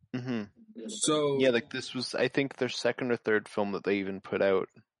 Mm-hmm. So this was, I think, their second or third film that they even put out.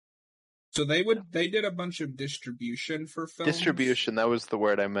 So they did a bunch of distribution for films. Distribution, that was the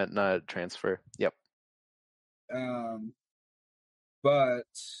word I meant, not transfer. Yep. But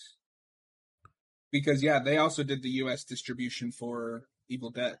because they also did the U.S. distribution for Evil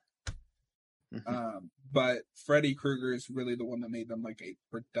Dead. But Freddy Krueger is really the one that made them like a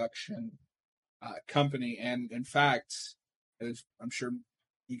production company. And in fact, as I'm sure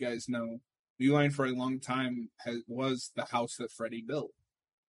you guys know, New Line for a long time was the house that Freddy built.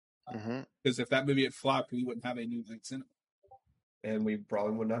 Because if that movie had flopped, we wouldn't have a New Line cinema. And we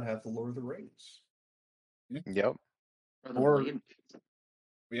probably would not have the Lord of the Rings. Yep. Or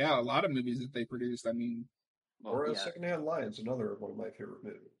yeah, a lot of movies that they produced. I mean, Secondhand Lions, another one of my favorite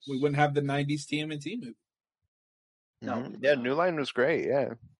movies. We wouldn't have the '90s TMNT movie. No. Yeah, New Line was great.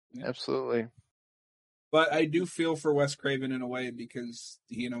 Yeah, absolutely. But I do feel for Wes Craven in a way because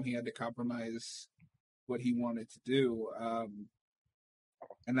he had to compromise what he wanted to do,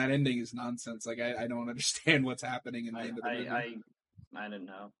 and that ending is nonsense. Like I don't understand what's happening in the end of the movie. I didn't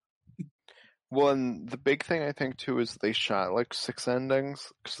know. Well, and the big thing I think too is they shot like 6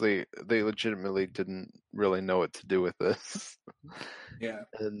 endings because they legitimately didn't really know what to do with this. Yeah,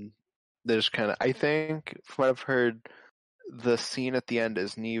 and they just kind of, I think from what I've heard, the scene at the end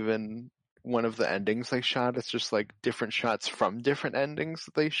isn't even one of the endings they shot. It's just like different shots from different endings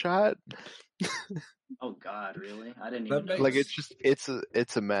that they shot. Oh God, really? I didn't even know. Like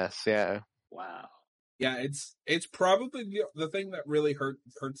it's a mess. Yeah. Wow. Yeah, it's probably the thing that really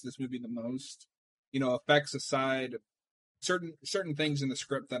hurts this movie the most. Effects aside, certain things in the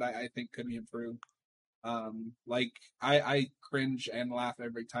script that I think could be improved. Like I cringe and laugh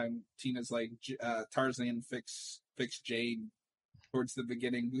every time Tina's like Tarzan fix Jane towards the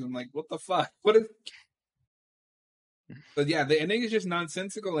beginning. I'm like, what the fuck? What is? But yeah, the ending is just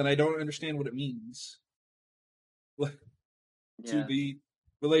nonsensical, and I don't understand what it means. To the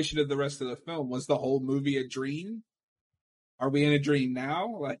relation to the rest of the film, was the whole movie a dream? Are we in a dream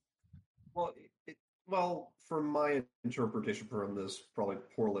now? Well, from my interpretation from this probably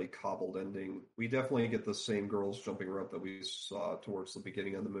poorly cobbled ending, we definitely get the same girls jumping rope that we saw towards the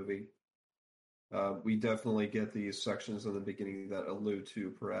beginning of the movie. We definitely get these sections in the beginning that allude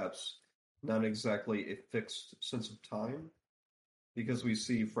to perhaps not exactly a fixed sense of time, because we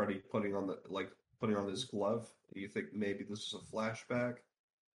see Freddy putting on his glove. You think maybe this is a flashback,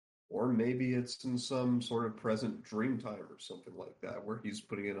 or maybe it's in some sort of present dream time or something like that, where he's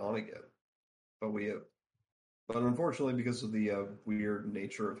putting it on again. But unfortunately, because of the weird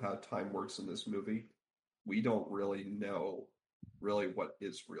nature of how time works in this movie, we don't really know what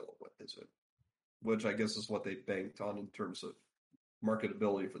is real and what isn't. Which I guess is what they banked on in terms of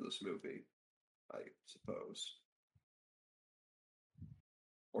marketability for this movie, I suppose.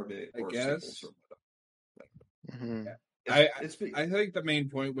 I guess. Yeah. I think the main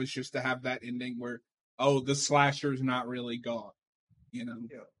point was just to have that ending where, the slasher's not really gone, Yeah.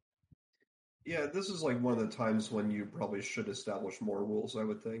 Yeah, this is like one of the times when you probably should establish more rules, I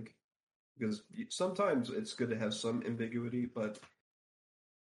would think. Because sometimes it's good to have some ambiguity, but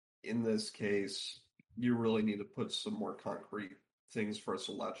in this case, you really need to put some more concrete things for us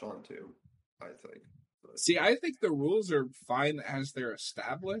to latch onto, I think. See, I think the rules are fine as they're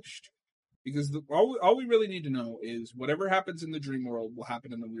established, because all we really need to know is whatever happens in the dream world will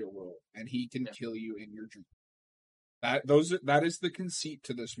happen in the real world, and he can kill you in your dream. That is the conceit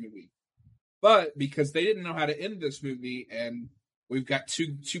to this movie. But because they didn't know how to end this movie, and we've got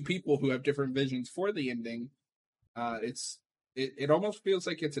two people who have different visions for the ending, it almost feels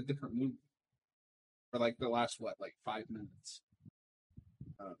like it's a different movie for like the last 5 minutes.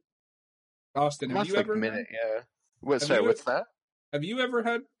 Austin, have you ever? What's that? Have you ever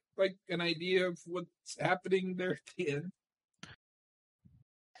had like an idea of what's happening there at the end?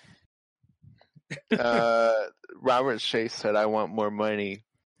 Robert Chase said, "I want more money."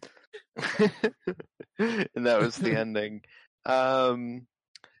 And that was the ending.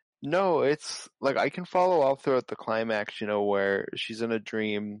 No, it's like I can follow all throughout the climax, where she's in a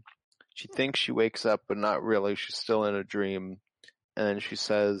dream. She thinks she wakes up, but not really. She's still in a dream. And then she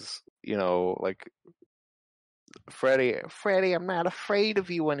says, like, Freddy, I'm not afraid of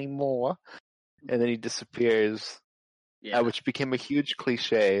you anymore. And then he disappears, which became a huge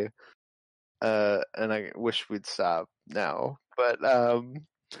cliche. And I wish we'd stop now. But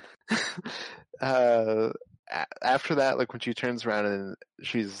after that, like when she turns around and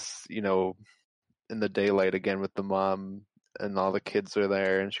she's, in the daylight again with the mom and all the kids are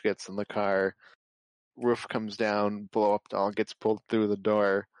there, and she gets in the car, roof comes down, blow up doll gets pulled through the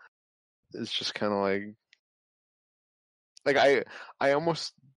door. It's just kind of like I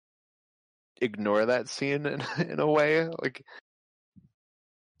almost ignore that scene in a way. Like,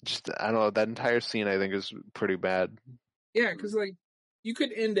 just, I don't know, that entire scene I think is pretty bad. Yeah, because like you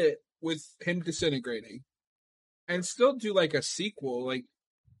could end it with him disintegrating and still do like a sequel. Like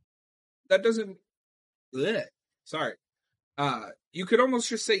that doesn't. Sorry. you could almost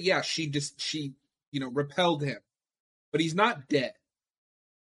just say, yeah, she repelled him, but he's not dead.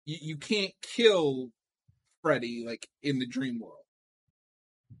 You can't kill Freddy like in the dream world.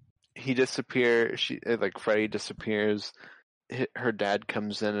 He disappears. Freddy disappears. Her dad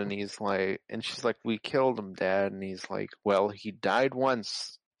comes in and she's like, "We killed him, Dad." And he's like, "Well, he died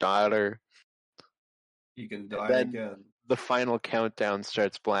once, daughter. He can die again." The final countdown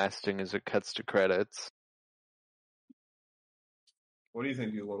starts blasting as it cuts to credits. What do you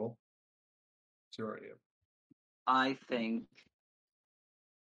think, you little? It's your idea. I think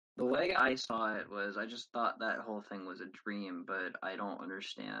the way I saw it was I just thought that whole thing was a dream, but I don't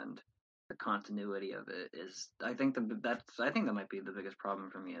understand the continuity of it. I think that might be the biggest problem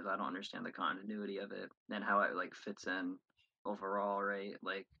for me is I don't understand the continuity of it and how it like fits in overall, right?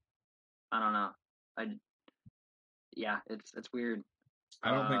 Like I don't know. It's weird.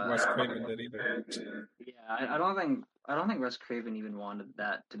 I don't think Wes Craven did either. Yeah, I don't think Wes Craven even wanted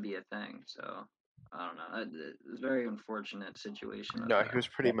that to be a thing. So I don't know. It's a very unfortunate situation. No, he was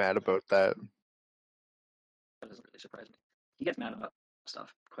pretty mad about that. That doesn't really surprise me. He gets mad about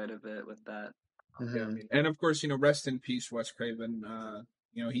stuff quite a bit with that. Mm-hmm. And of course, rest in peace, Wes Craven.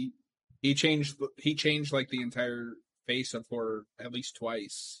 He changed like the entire face of horror at least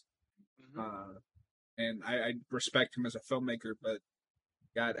twice. Mm-hmm. And I respect him as a filmmaker, but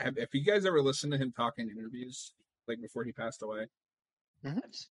God, have you guys ever listened to him talk in interviews like before he passed away? Mm-hmm.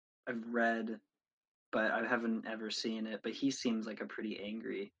 I've read, but I haven't ever seen it. But he seems like a pretty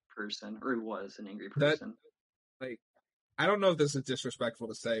angry person, or he was an angry person. I don't know if this is disrespectful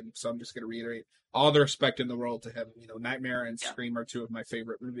to say, so I'm just going to reiterate all the respect in the world to him. Nightmare and Scream are two of my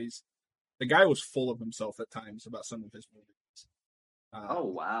favorite movies. The guy was full of himself at times about some of his movies. Oh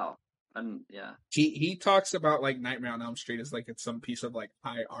wow. Yeah. He talks about like Nightmare on Elm Street as like it's some piece of like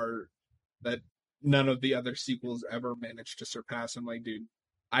high art that none of the other sequels ever managed to surpass. I'm like, dude,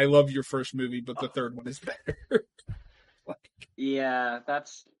 I love your first movie, but the third one is better. Yeah,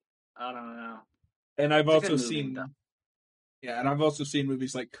 I don't know. And I've also seen and I've also seen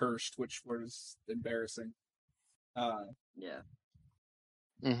movies like Cursed, which was embarrassing. Yeah.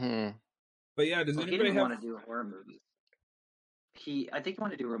 Mm-hmm. But yeah, does anybody he didn't want to do horror movies? I think he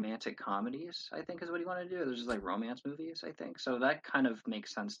wanted to do romantic comedies, I think is what he wanted to do. There's just like romance movies, I think. So that kind of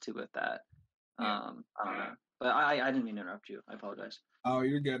makes sense too with that. Yeah. I don't know. But I didn't mean to interrupt you. I apologize. Oh,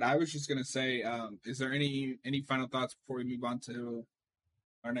 you're good. I was just going to say, is there any final thoughts before we move on to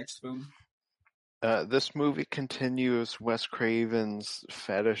our next film? This movie continues Wes Craven's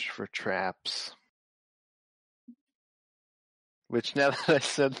fetish for traps. Which now that I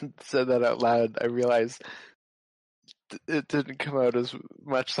said that out loud, I realize it didn't come out as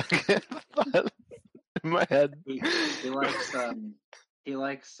much like I thought in my head. He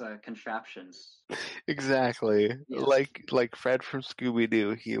likes contraptions. Exactly. Yes. Like Fred from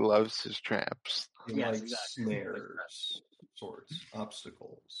Scooby-Doo, he loves his traps. He likes snares, swords,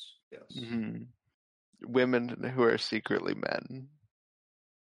 obstacles. Yes. Mm-hmm. Women who are secretly men.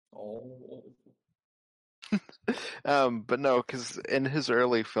 Oh. But no, because in his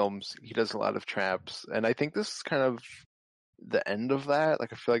early films, he does a lot of traps, and I think this is kind of the end of that.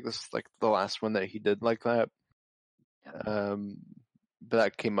 Like, I feel like this is like the last one that he did like that. Yeah. But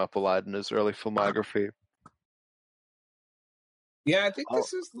that came up a lot in his early filmography. Yeah, I think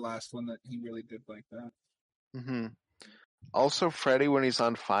this is the last one that he really did like that. Mm-hmm. Also, Freddy, when he's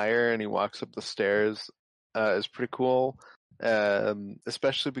on fire and he walks up the stairs, is pretty cool.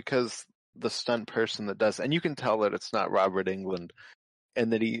 Especially because the stunt person that does, and you can tell that it's not Robert Englund,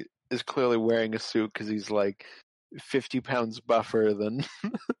 and that he is clearly wearing a suit because he's like 50 pounds buffer than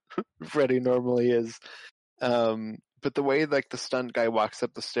Freddy normally is. But the way like the stunt guy walks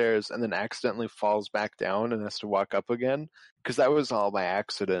up the stairs and then accidentally falls back down and has to walk up again, because that was all by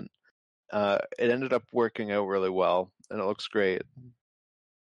accident. It ended up working out really well, and it looks great.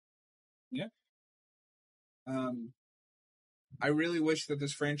 Yeah. I really wish that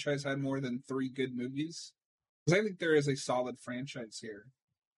this franchise had more than 3 good movies, because I think there is a solid franchise here.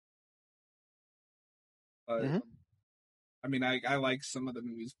 But mm-hmm. I mean, I like some of the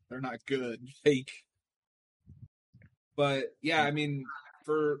movies. They're not good, fake. But yeah, I mean,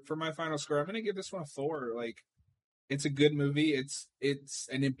 for my final score, I'm gonna give this one a 4. Like, it's a good movie. It's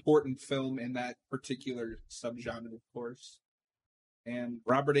an important film in that particular subgenre, of course. And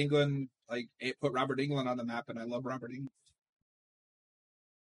Robert Englund, like, it put Robert Englund on the map, and I love Robert Englund.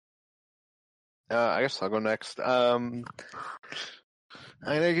 I guess I'll go next. I'm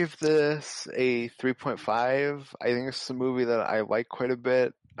gonna give this a 3.5. I think it's a movie that I like quite a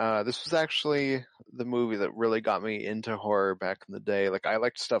bit. This was actually the movie that really got me into horror back in the day. Like, I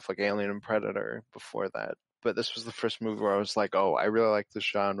liked stuff like Alien and Predator before that. but this was the first movie where I was like, oh, I really like this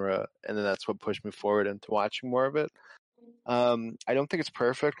genre, and then that's what pushed me forward into watching more of it. I don't think it's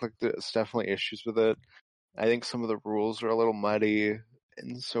perfect. Like, there's definitely issues with it. I think some of the rules are a little muddy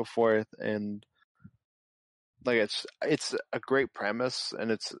and so forth, and like it's a great premise,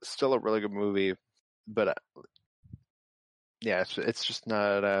 and it's still a really good movie, but yeah, it's just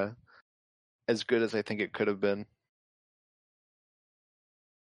not as good as I think it could have been.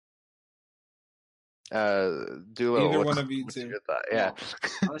 Doolittle, Either one of you what's two. your thought? Yeah.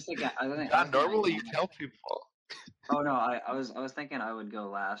 I was thinking. Normally you tell people. Oh no, I was thinking I would go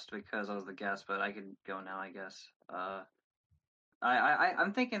last because I was the guest, but I could go now, I guess.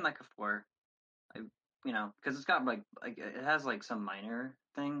 I'm thinking like a 4. Because it's got like it has like some minor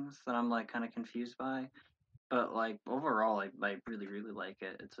things that I'm like kind of confused by, but like overall, I really really like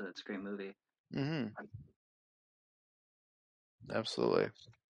it. It's a great movie. Mm-hmm. Absolutely.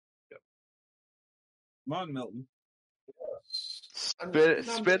 Come on, Milton.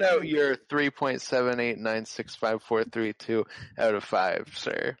 Spit out your 3.78965432 out of 5,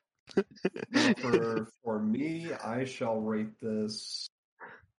 sir. For me, I shall rate this.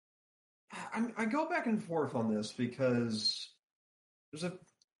 I go back and forth on this because there's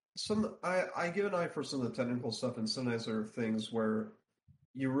I give an eye for some of the technical stuff, and sometimes there are things where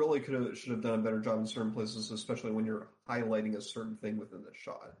you really should have done a better job in certain places, especially when you're highlighting a certain thing within the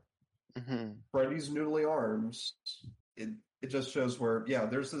shot. Mm-hmm. Freddy's noodly arms, it just shows where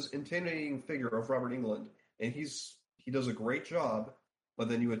there's this intimidating figure of Robert Englund, and he does a great job, but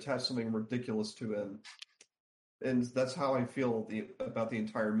then you attach something ridiculous to him. And that's how I feel about the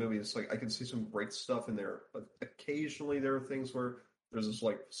entire movie. It's like I can see some great stuff in there, but occasionally there are things where there's this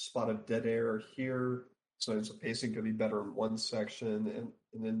like spot of dead air here. So the pacing could be better in one section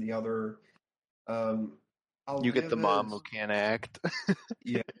and then the other. You get the mom who can't act.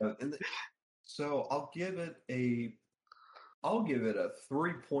 Yeah, so I'll give it a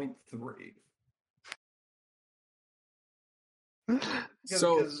 3.3.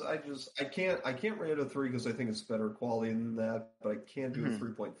 Because I can't rate it a 3 because I think it's better quality than that, but I can't do a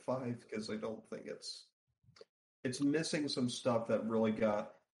 3.5 because I don't think it's missing some stuff that really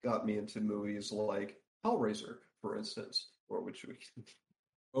got me into movies like Hellraiser, for instance, or which we.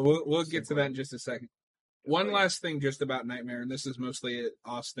 We'll get to that in just a second. One last thing just about Nightmare, and this is mostly at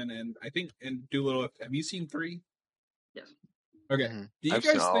Austin, and I think and Doolittle. Have you seen 3? Yes. Okay. Mm-hmm. Do you I've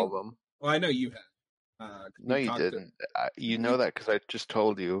guys seen think? all of them. Well, I know you have. No, you didn't. You know that because I just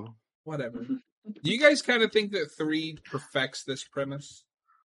told you. Whatever. Do you guys kind of think that 3 perfects this premise?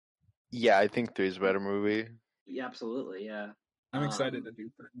 Yeah, I think 3 is a better movie. Yeah, absolutely. Yeah. I'm excited to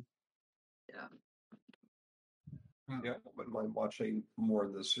do 3. Yeah. Yeah, I wouldn't mind watching more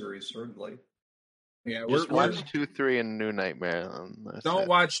of this series, certainly. Yeah, just watch 2, 3, and New Nightmare. Don't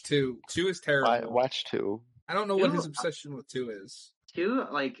watch 2. 2 is terrible. Watch 2. I don't know what his obsession with 2 is. 2,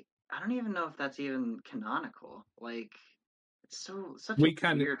 like, I don't even know if that's even canonical. Like, it's such a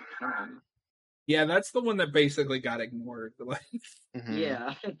weird film. Yeah, that's the one that basically got ignored. Like, mm-hmm.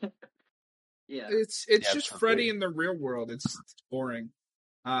 Yeah. Yeah. It's just Freddy in the real world. It's boring.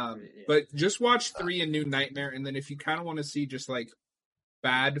 But just watch 3 and New Nightmare, and then if you kind of want to see just like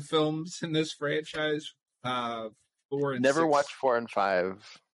bad films in this franchise, 4 and Never 6. watch 4 and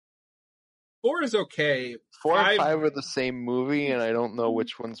 5. 4 is okay. 4 and 5 are the same movie, and I don't know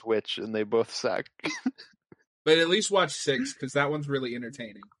which one's which, and they both suck. But at least watch 6 because that one's really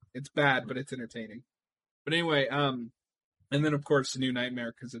entertaining. It's bad, but it's entertaining. But anyway, and then of course New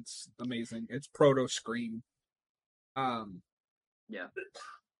Nightmare because it's amazing. It's proto Scream. Yeah.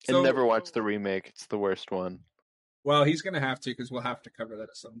 And never watch the remake. It's the worst one. Well, he's gonna have to because we'll have to cover that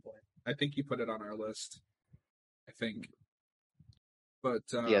at some point. I think you put it on our list. I think. But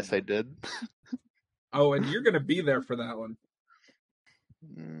yes, I did. Oh, and you're gonna be there for that one.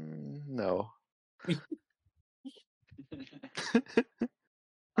 No.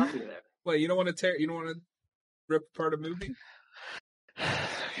 I'll be there. Well, you don't want to rip apart a movie?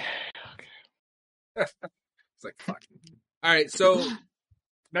 Okay. It's like, fuck. All right, so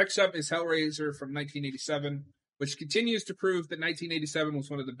next up is Hellraiser from 1987, which continues to prove that 1987 was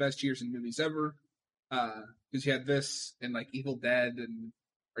one of the best years in movies ever. Because you had this and like Evil Dead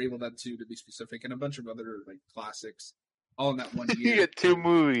or Evil Dead 2 to be specific, and a bunch of other like classics all in that one year. You get 2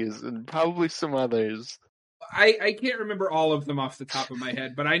 movies and probably some others. I can't remember all of them off the top of my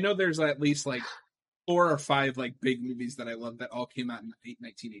head, but I know there's at least like 4 or 5 like big movies that I love that all came out in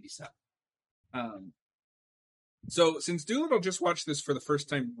 1987. So since Doolittle just watched this for the first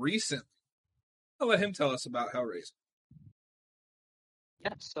time recently, I'll let him tell us about Hellraiser.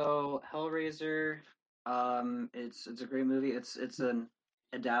 Yeah, so Hellraiser, it's a great movie. It's an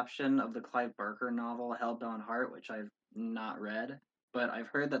adaptation of the Clive Barker novel Hellbound Heart, which I've not read, but I've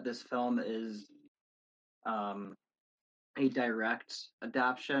heard that this film is a direct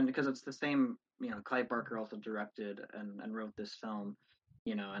adaptation because it's the same. Clive Barker also directed and wrote this film.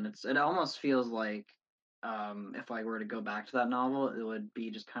 And it almost feels like if I were to go back to that novel, it would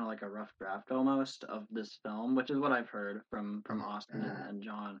be just kind of like a rough draft almost of this film, which is what I've heard from Austin and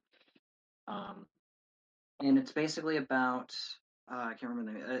John. And it's basically about I can't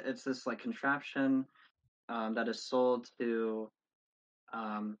remember the name. It's this like contraption that is sold to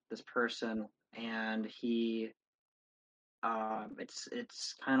this person, and he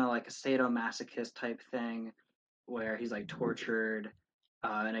it's kind of like a sadomasochist type thing where he's like tortured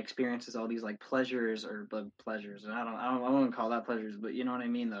and experiences all these like pleasures or pleasures, and I wouldn't call that pleasures, but you know what I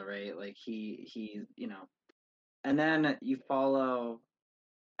mean though, right? Like he and then you follow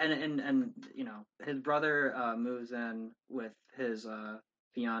and his brother moves in with his wife,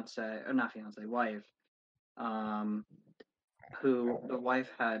 who the wife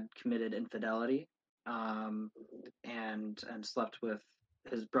had committed infidelity and slept with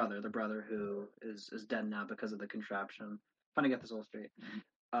his brother, the brother who is dead now because of the contraption. Trying to get this all straight.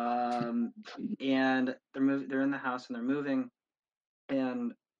 And they're in the house and they're moving,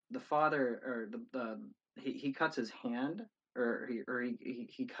 and the father or he cuts his hand, or he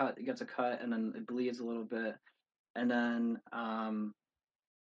gets a cut, and then it bleeds a little bit, and then a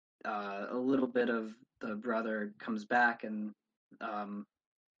little bit of the brother comes back, and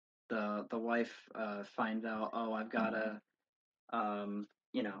the wife finds out, oh, I've got to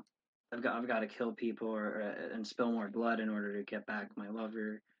you know I've got to kill people and spill more blood in order to get back my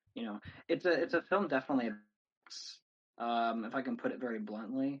lover. It's a film definitely. If I can put it very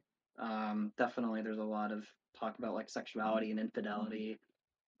bluntly, definitely there's a lot of talk about like sexuality and infidelity,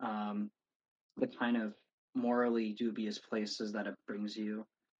 the kind of morally dubious places that it brings you.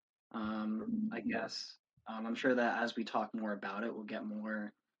 I guess. I'm sure that as we talk more about it, we'll get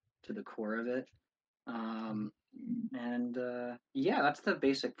more to the core of it. And yeah, that's the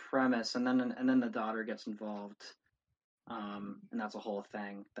basic premise, and then the daughter gets involved, and that's a whole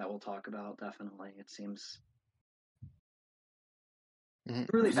thing that we'll talk about. Definitely, it seems.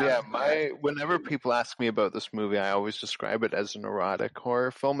 Really, whenever people ask me about this movie, I always describe it as an erotic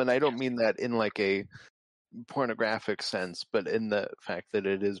horror film, and I don't mean that in like a pornographic sense, but in the fact that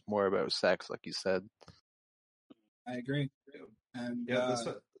it is more about sex, like you said. I agree. And go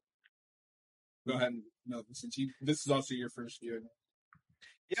ahead. No, since this is also your first viewing.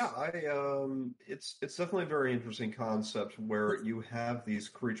 Yeah, it's definitely a very interesting concept where you have these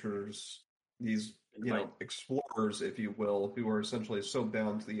creatures, these explorers, if you will, who are essentially so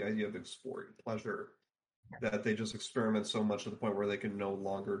bound to the idea of exploring pleasure that they just experiment so much to the point where they can no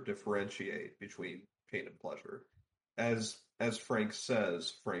longer differentiate between pain and pleasure. As Frank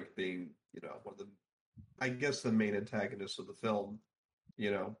says, Frank being one of the, I guess, the main antagonists of the film,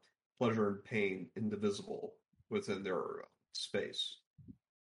 pleasure and pain indivisible within their space.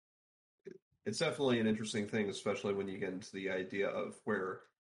 It's definitely an interesting thing, especially when you get into the idea of where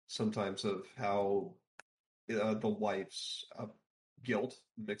sometimes of how the wife's guilt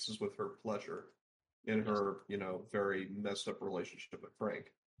mixes with her pleasure in her, very messed up relationship with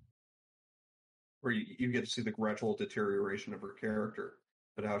Frank, where you get to see the gradual deterioration of her character,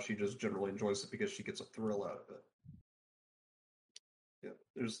 but how she just generally enjoys it because she gets a thrill out of it. Yeah,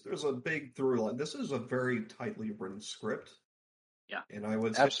 there's a big through line. This is a very tightly written script. Yeah, and I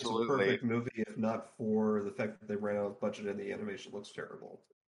would say it's a perfect movie if not for the fact that they ran out of budget and the animation looks terrible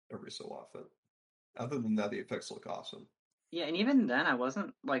every so often. Other than that, the effects look awesome. Yeah, and even then, I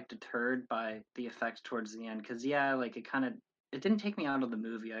wasn't like deterred by the effects towards the end because like it didn't take me out of the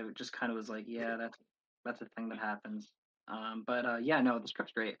movie. I just kind of was like, yeah, that's a thing that happens. But yeah, no, the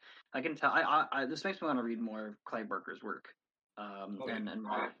script's great. I can tell. I this makes me want to read more of Clive Barker's work. And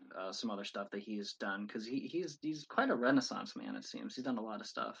some other stuff that he's done because he's quite a Renaissance man. It seems he's done a lot of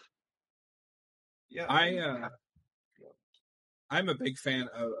stuff. Yeah, I'm a big fan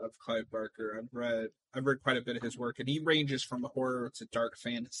of Clive Barker. I've read quite a bit of his work, and he ranges from horror to dark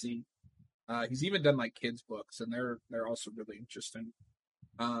fantasy. He's even done like kids books, and they're also really interesting.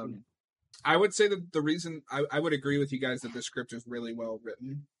 I would say that the reason I would agree with you guys that the script is really well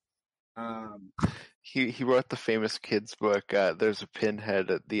written. He wrote the famous kids book. There's a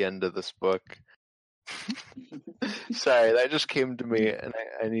pinhead at the end of this book. Sorry, that just came to me, and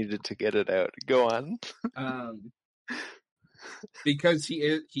I needed to get it out. Go on. Because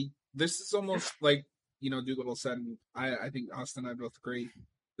this is almost like Doolittle said. And I think Austin and I both agree.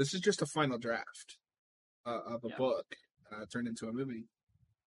 This is just a final draft of a book turned into a movie.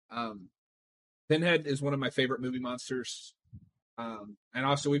 Pinhead is one of my favorite movie monsters. And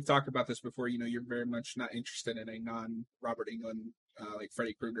also, we've talked about this before. You're very much not interested in a non-Robert Englund like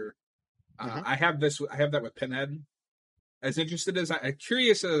Freddy Krueger. I have that with Pinhead. As interested as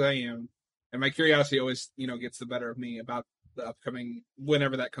curious as I am, and my curiosity always gets the better of me about the upcoming,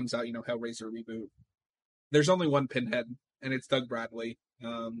 whenever that comes out, Hellraiser reboot. There's only one Pinhead, and it's Doug Bradley.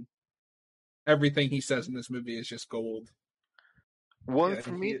 Everything he says in this movie is just gold.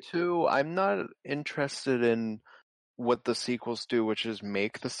 For me too, I'm not interested in what the sequels do, which is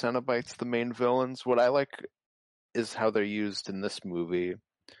make the Cenobites the main villains. What I like is how they're used in this movie,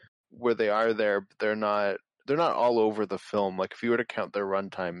 where they are there, but they're not all over the film. Like, if you were to count their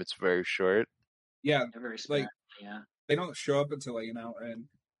runtime, it's very short. Yeah, they're very smart. They don't show up until like an hour in.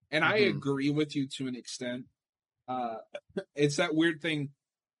 And I agree with you to an extent. It's that weird thing,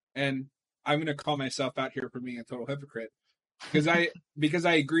 and I'm going to call myself out here for being a total hypocrite, because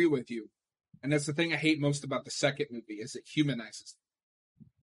I agree with you, and that's the thing I hate most about the second movie is it humanizes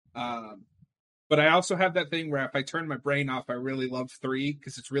them. But I also have that thing where if I turn my brain off, I really love 3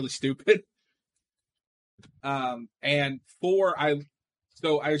 because it's really stupid. And 4, I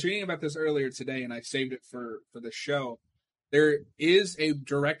was reading about this earlier today, and I saved it for the show. There is a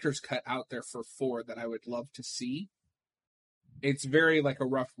director's cut out there for 4 that I would love to see. It's very like a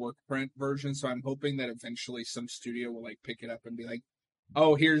rough work print version, so I'm hoping that eventually some studio will like pick it up and be like,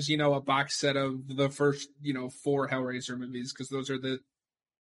 oh, here's, a box set of the first, 4 Hellraiser movies, because those are the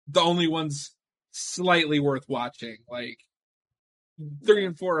only ones slightly worth watching. Like 3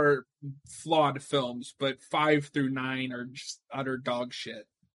 and 4 are flawed films, but 5 through 9 are just utter dog shit.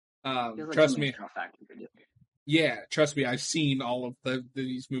 Trust me. Yeah, trust me, I've seen all of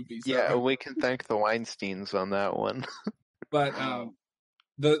these movies. Yeah, we can thank the Weinsteins on that one. But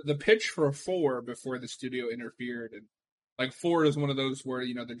the pitch for 4 before the studio interfered, and like 4 is one of those where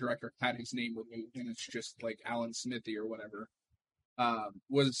the director had his name removed and it's just like Alan Smithy or whatever.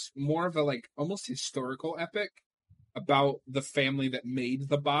 Was more of a like almost historical epic about the family that made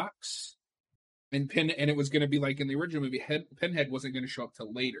the box, and it was going to be like in the original movie, Pinhead wasn't going to show up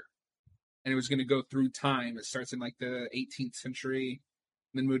till later, and it was going to go through time. It starts in like the 18th century,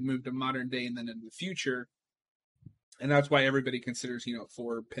 and then would move to modern day, and then in the future. And that's why everybody considers,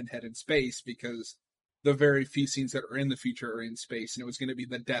 for Pinhead in space, because the very few scenes that are in the future are in space, and it was going to be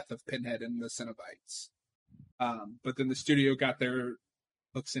the death of Pinhead and the Cenobites. But then the studio got their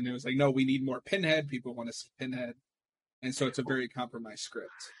hooks in. It was like, no, we need more Pinhead. People want to see Pinhead. And so it's a very compromised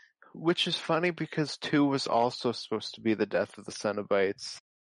script. Which is funny because 2 was also supposed to be the death of the Cenobites.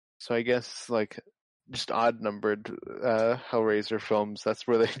 So I guess, like, just odd-numbered Hellraiser films, that's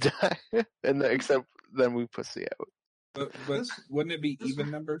where they die. And except then we pussy out. But wouldn't it be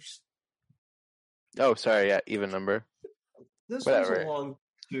even numbers? Oh, sorry, yeah, even number. This goes along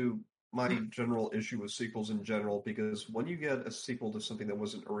to my general issue with sequels in general, because when you get a sequel to something that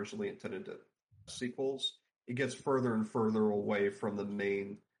wasn't originally intended to sequels, it gets further and further away from the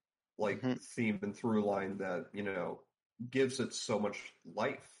main theme and through line that gives it so much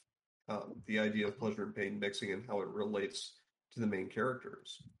life. The idea of pleasure and pain mixing and how it relates to the main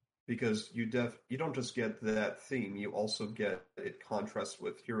characters, because you don't just get that theme, you also get it contrasts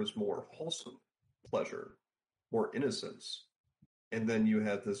with here is more wholesome pleasure, more innocence. And then you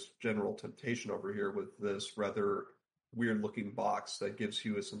have this general temptation over here with this rather weird-looking box that gives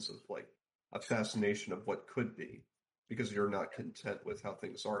you a sense of like a fascination of what could be, because you're not content with how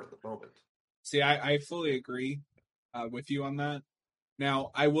things are at the moment. See, I fully agree with you on that.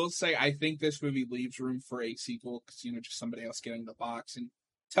 Now, I will say I think this movie leaves room for a sequel because just somebody else getting the box and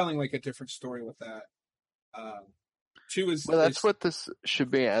telling like a different story with that. 2 is that's what this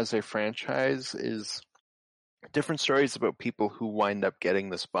should be as a franchise, is different stories about people who wind up getting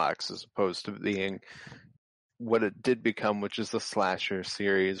this box, as opposed to being what it did become, which is the slasher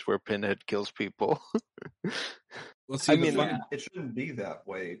series where Pinhead kills people. Well, see, it shouldn't be that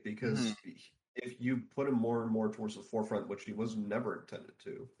way, because if you put him more and more towards the forefront, which he was never intended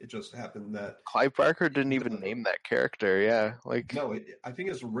to, it just happened that Clive Barker didn't even name that character. Yeah, I think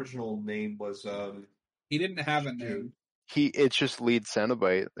his original name was he didn't have a name. It's just lead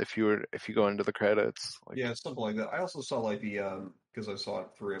Cenobite if you go into the credits. Something like that. I also saw like the because I saw it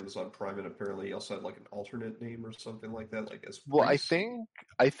through Amazon Prime, and apparently he also had like an alternate name or something like that. Like as well, I think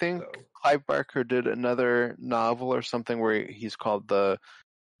Clive Barker did another novel or something where he's called the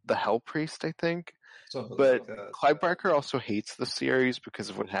Hell Priest, I think. Something but like that. Clive Barker also hates the series because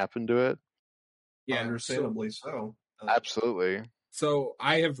of what happened to it. Yeah, understandably so. Absolutely. So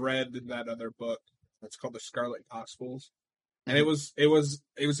I have read that other book. It's called The Scarlet Gospels. And it was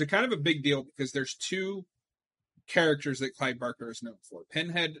a kind of a big deal because there's 2 characters that Clive Barker is known for.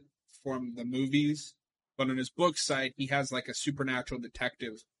 Pinhead from the movies, but on his book site, he has like a supernatural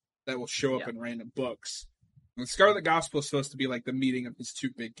detective that will show up Yeah. in random books. And Scarlet Gospel is supposed to be like the meeting of his two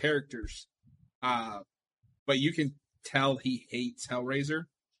big characters. But you can tell he hates Hellraiser.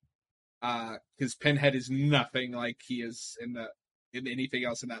 Because Pinhead is nothing like he is in anything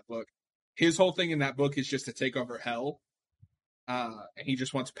else in that book. His whole thing in that book is just to take over hell. And he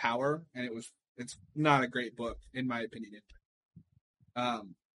just wants power, and it's not a great book, in my opinion.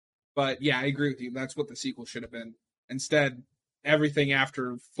 But yeah, I agree with you. That's what the sequel should have been. Instead, everything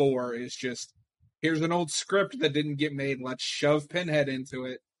after 4 is just, here's an old script that didn't get made. Let's shove Pinhead into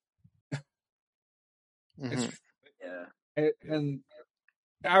it. Mm-hmm. And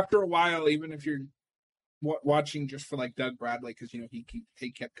after a while, even if you're watching just for like Doug Bradley, because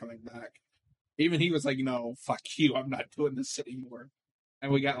he kept coming back. Even he was like, "No, fuck you, I'm not doing this anymore."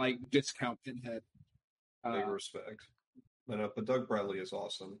 And we got like discount Pinhead. Big respect. But Doug Bradley is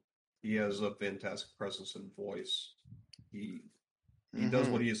awesome. He has a fantastic presence and voice. He does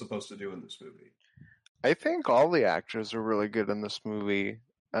what he is supposed to do in this movie. I think all the actors are really good in this movie.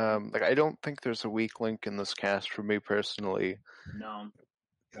 I don't think there's a weak link in this cast for me personally. No.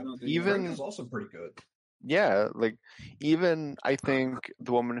 Yeah, Frank is also pretty good. Yeah, even I think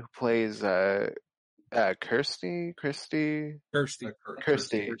the woman who plays Kirsty.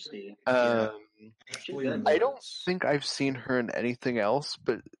 I don't think I've seen her in anything else,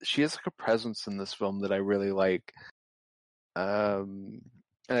 but she has like a presence in this film that I really like. And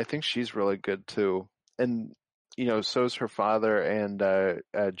I think she's really good too. And so is her father and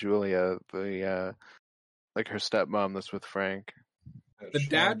Julia, the her stepmom that's with Frank. The Sean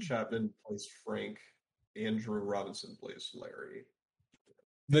dad Chapman plays Frank. Andrew Robinson plays Larry.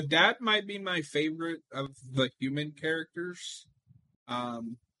 The dad might be my favorite of the human characters,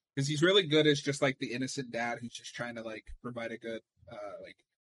 because he's really good as just like the innocent dad who's just trying to like provide a good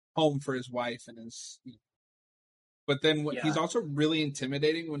home for his wife and his. But then he's also really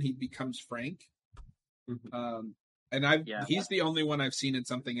intimidating when he becomes Frank. Mm-hmm. And he's the only one I've seen in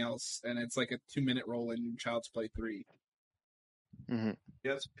something else, and it's like a 2-minute role in Child's Play 3. Mm-hmm.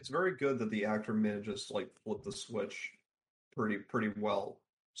 Yeah, it's very good that the actor manages to like flip the switch pretty well,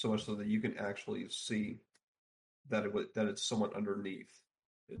 so much so that you can actually see that it's someone underneath.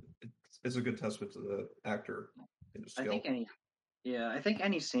 It's a good testament to the actor and his skill. I think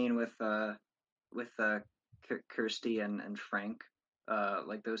any scene with Kirsty and Frank,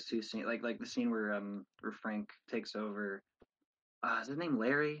 like those two scenes, like the scene where Frank takes over. Is his name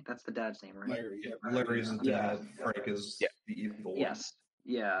Larry? That's the dad's name, right? Larry is the dad. Frank is the evil one. Yes.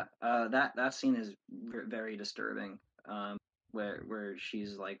 Yeah. That scene is very disturbing. Where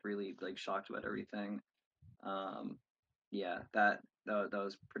she's like really like shocked about everything. That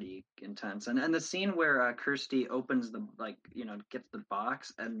was pretty intense. And the scene where Kirsty opens gets the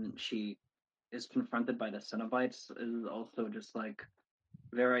box and she is confronted by the Cenobites is also just like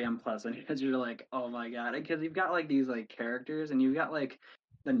very unpleasant because you're like, oh my god, because you've got like these like characters and you've got like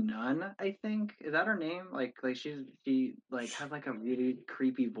the nun, I think, is that her name? Like she like has like a really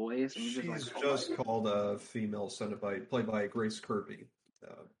creepy voice and she's just called a female Cenobite played by Grace Kirby.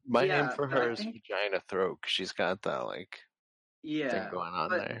 My name for her is Vagina Throat. She's got that thing going on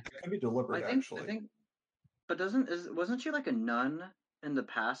there. It could be deliberate, actually. I think, but wasn't she like a nun in the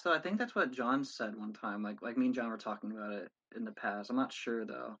past though? I think that's what John said one time. Like me and John were talking about it in the past. I'm not sure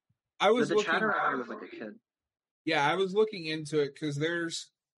though. The chatter was like a kid. Yeah, I was looking into it because there's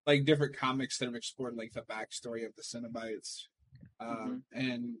like different comics that have explored like the backstory of the Cenobites,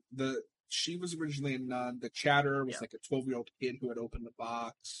 and she was originally a nun. The chatter was like a 12-year-old kid who had opened the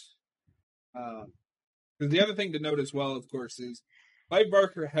box. The other thing to note as well, of course, is Clive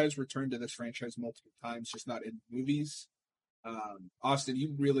Barker has returned to this franchise multiple times, just not in movies. Austin,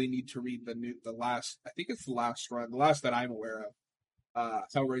 you really need to read the last. I think it's the last run, the last that I'm aware of,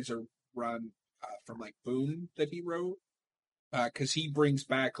 Hellraiser run from like Boom that he wrote, because he brings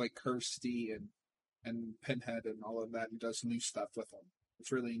back like Kirsty and Pinhead and all of that, and does new stuff with them.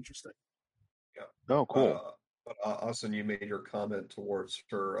 It's really interesting. Yeah. Oh, cool. But Austin, you made your comment towards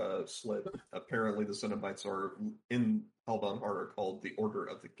her slit. Apparently, the Cenobites are in Hellbound Heart are called the Order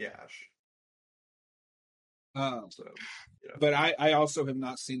of the Gash. But I also have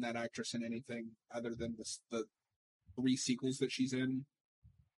not seen that actress in anything other than the 3 sequels that she's in,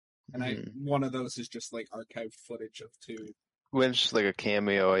 and one of those is just like archived footage of 2. When she's like a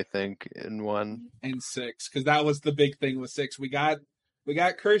cameo, I think, in 1 and 6, because that was the big thing with 6. We got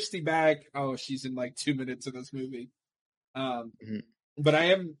Kirsty back. Oh, she's in like 2 minutes of this movie. But I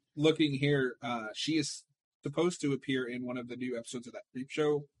am looking here. She is supposed to appear in one of the new episodes of that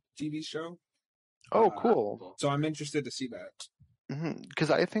Creepshow TV show. Oh, cool. So I'm interested to see that. Because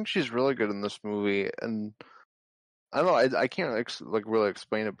I think she's really good in this movie, and I don't know, I can't really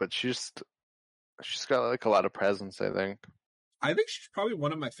explain it, but she's got like a lot of presence. I think she's probably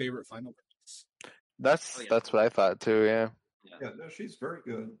one of my favorite final girls. That's what I thought too. Yeah. Yeah, no, she's very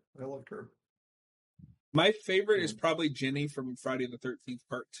good. I loved her. My favorite is probably Jenny from Friday the 13th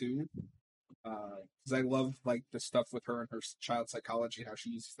Part 2. Because I love like the stuff with her and her child psychology, how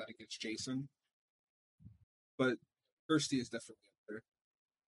she uses that against Jason. But Kirsty is definitely up there.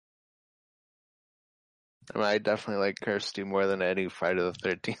 I mean, I definitely like Kirsty more than any Friday the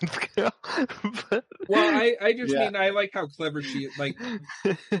 13th girl. But, well, I just mean I like how clever she is. Like,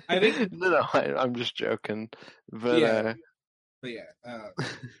 I think I'm just joking. But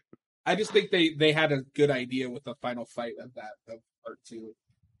I just think they had a good idea with the final fight of Part 2.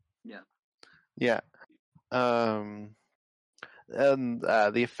 Yeah. Yeah. And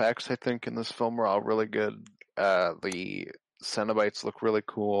the effects, I think, in this film are all really good. The Cenobites look really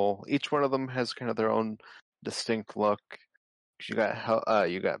cool. Each one of them has kind of their own distinct look. You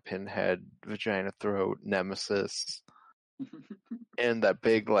got Pinhead, Vagina Throat, Nemesis, and that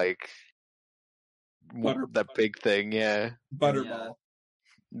big big thing, yeah. Butterball.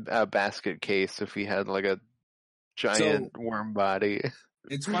 Basket case if he had like a giant worm body.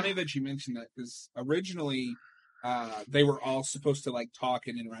 It's funny that you mentioned that because originally they were all supposed to like talk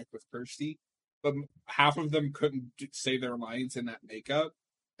and interact with Kirsty, but half of them couldn't say their lines in that makeup.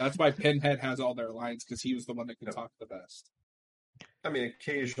 That's why Pinhead has all their lines because he was the one that could talk the best. I mean,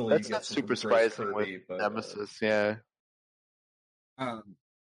 occasionally that's not super surprising with Nemesis, yeah. And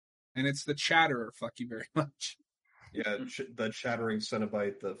it's the Chatterer. Fuck you very much. Yeah, the Chattering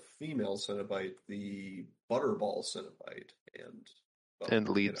Cenobite, the female Cenobite, the Butterball Cenobite, and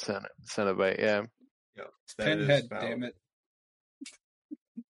lead Cenobite, yeah. Yeah, Pinhead, damn it.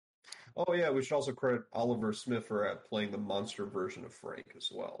 Oh yeah, we should also credit Oliver Smith for playing the monster version of Frank as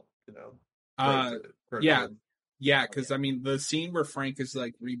well. You know, because I mean the scene where Frank is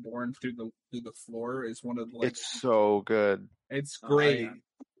like reborn through the floor is one of it's so good. It's great.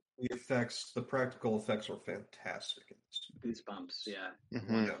 The practical effects are fantastic in this. Goosebumps, yeah.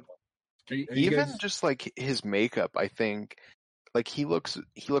 Mm-hmm. Yeah. Even just like his makeup, I think, like he looks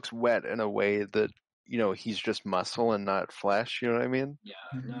wet in a way that, you know, he's just muscle and not flesh. You know what I mean? Yeah,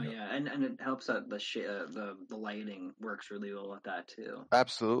 no, yeah, and it helps that the lighting works really well with that too.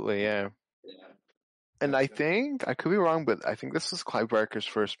 Absolutely, yeah. Yeah. And I think I could be wrong, but I think this is Clive Barker's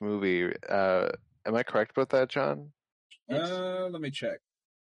first movie. Am I correct about that, John? Let me check.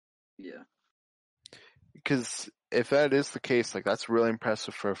 Yeah. Because if that is the case, like that's really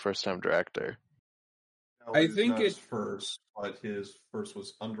impressive for a first-time director. No, I think his first, but his first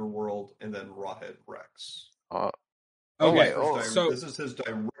was Underworld and then Rawhead Rex. This is his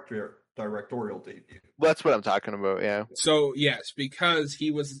directorial debut. Well, that's what I'm talking about. Yeah. So yes, because he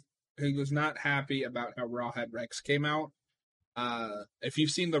was not happy about how Rawhead Rex came out. If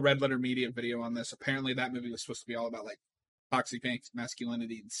you've seen the Red Letter Media video on this, apparently that movie was supposed to be all about like toxic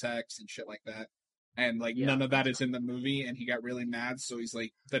masculinity and sex and shit like that. And like none of that is in the movie, and he got really mad. So he's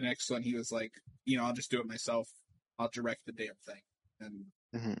like, the next one, he was like, you know, I'll just do it myself. I'll direct the damn thing. And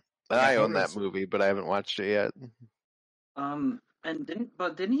I own that movie, but I haven't watched it yet. And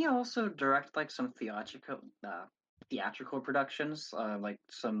didn't he also direct like some theatrical productions, like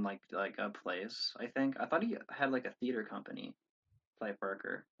some plays? I think I thought he had like a theater company, Clive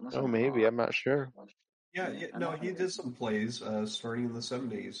Barker. Maybe I'm not sure. Yeah, no, he did some plays starting in the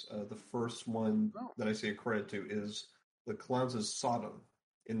 70s. The first one that I say a credit to is The Clowns of Sodom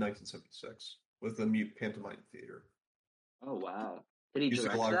in 1976 with the Mute Pantomime Theater. Oh, wow. Did he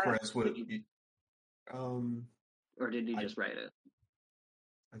direct a lot that? Of credits with, or did he just write it?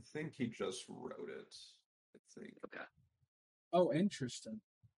 I think he just wrote it. I think. Okay. Oh, interesting.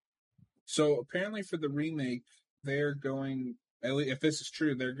 So apparently for the remake, they're going... If this is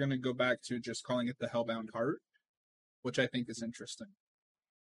true, they're going to go back to just calling it the Hellbound Heart, which I think is interesting.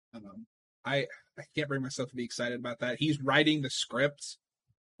 I can't bring myself to be excited about that. He's writing the script,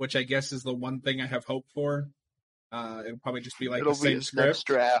 which I guess is the one thing I have hope for. It'll probably just be like the same script. Next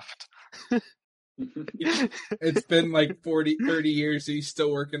draft. It's been like 30 years and he's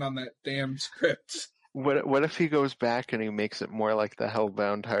still working on that damn script. What if he goes back and he makes it more like the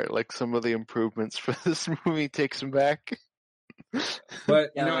Hellbound Heart? Like some of the improvements for this movie takes him back. But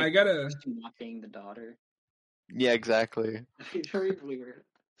I gotta not being the daughter. Yeah, exactly. Very weird.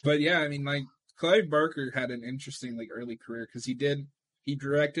 But yeah, I mean, like Clive Barker had an interesting like early career because he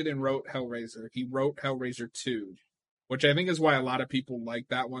directed and wrote Hellraiser. He wrote Hellraiser 2, which I think is why a lot of people like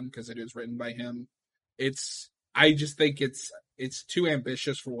that one because it is written by him. I just think it's too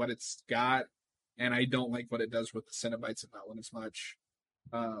ambitious for what it's got. and I don't like what it does with the Cenobites in that one as much.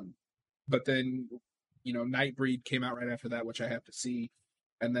 But then, Nightbreed came out right after that, which I have to see,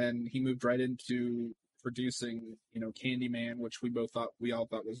 and then he moved right into producing, Candyman, which we all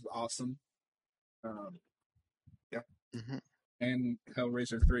thought was awesome. Yeah. Mm-hmm. And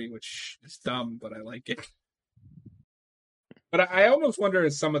Hellraiser 3, which is dumb, but I like it. But I almost wonder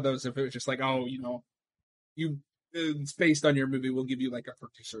in some of those if it was just like, oh, it's based on your movie, we'll give you like a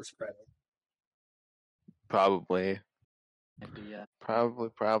producer's credit. Probably. Maybe, yeah.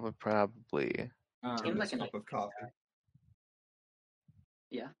 Probably. Seems like a cup of coffee.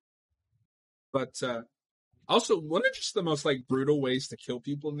 Yeah. But also, one of just the most like brutal ways to kill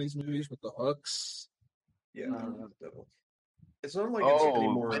people in these movies with the hooks. Yeah, it's not like it's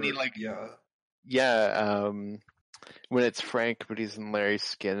anymore. Yeah. When it's Frank, but he's in Larry's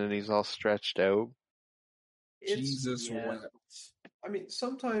skin and he's all stretched out. Jesus wept. I mean,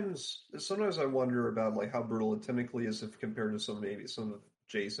 sometimes I wonder about like how brutal it technically is if compared to some of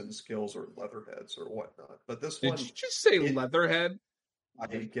Jason's kills or Leatherhead's or whatnot. But this one, did you just say Leatherhead? I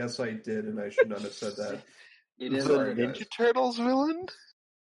guess I did, and I should not have said that. It is the Ninja Turtles villain.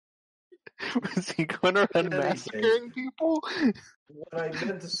 Was he going around massacring people? What I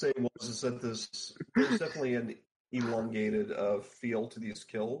meant to say was that there's definitely an elongated feel to these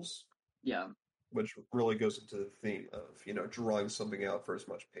kills. Yeah. Which really goes into the theme of, drawing something out for as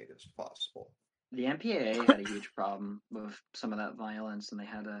much pain as possible. The MPAA had a huge problem with some of that violence, and they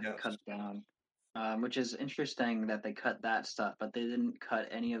had to cut it down. Which is interesting that they cut that stuff, but they didn't cut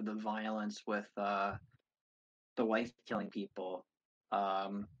any of the violence with the wife killing people.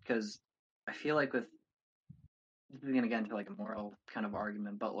 Because I feel like we're going to get into like a moral kind of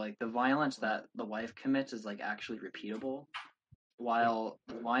argument, but like the violence that the wife commits is like actually repeatable. While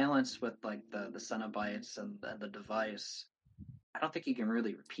the violence with like the Cenobites and the device, I don't think you can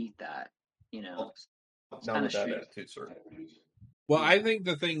really repeat that. Not with that attitude, sir. Well, I think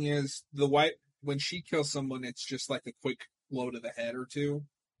the thing is the wife when she kills someone, it's just like a quick blow to the head or two.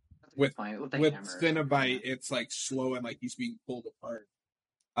 With Cenobite, it's like slow and like he's being pulled apart.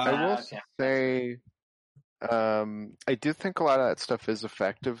 I will say, I do think a lot of that stuff is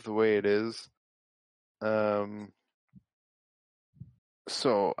effective the way it is.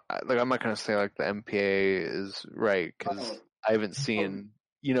 So, like, I'm not going to say, like, the MPA is right, because I haven't seen,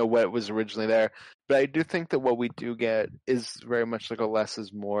 what was originally there. But I do think that what we do get is very much like a less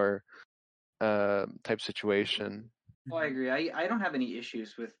is more type situation. Well, I agree. I don't have any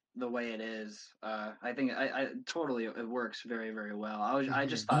issues with the way it is. I think I totally, it works very, very well. I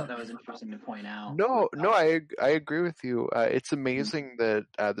just thought that was interesting to point out. No, I agree with you. It's amazing that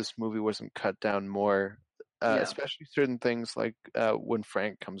this movie wasn't cut down more. Especially certain things like when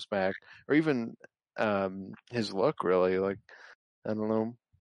Frank comes back, or even his look. Really, like I don't know.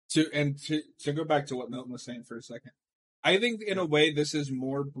 To go back to what Milton was saying for a second, I think in a way this is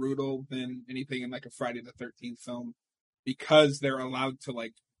more brutal than anything in like a Friday the 13th film because they're allowed to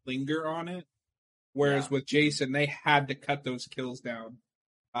like linger on it. Whereas with Jason, they had to cut those kills down,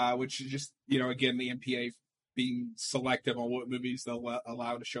 which is just again the MPA being selective on what movies they'll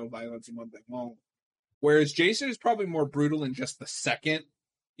allow to show violence and what they won't. Whereas Jason is probably more brutal in just the second,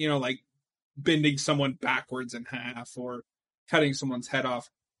 like bending someone backwards in half or cutting someone's head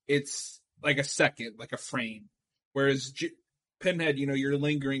off. It's like a second, like a frame. Whereas Pinhead, you're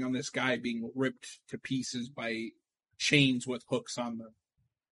lingering on this guy being ripped to pieces by chains with hooks on them.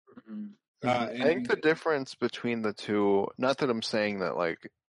 Mm-hmm. I think the difference between the two, not that I'm saying that like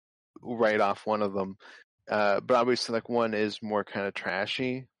right off one of them, but obviously like one is more kind of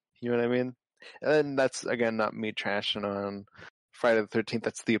trashy. You know what I mean? And that's, again, not me trashing on Friday the 13th.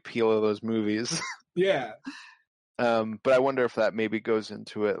 That's the appeal of those movies. Yeah. But I wonder if that maybe goes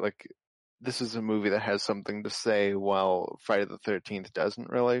into it. Like, this is a movie that has something to say while Friday the 13th doesn't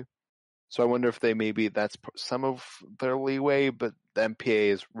really. So I wonder if that's some of their leeway, but the MPA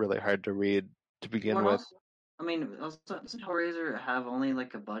is really hard to read to begin with. Doesn't Hellraiser have only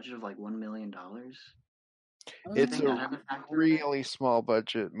like a budget of like $1 million? It's a really small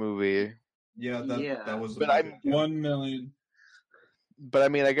budget movie. Yeah, that was. But I'm 1 million. But I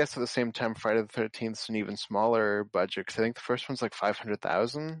mean, I guess at the same time, Friday the 13th is an even smaller budget because I think the first one's like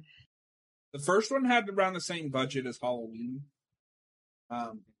 500,000. The first one had around the same budget as Halloween.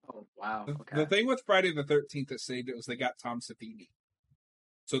 Oh wow! Okay. The thing with Friday the 13th that saved it was they got Tom Savini.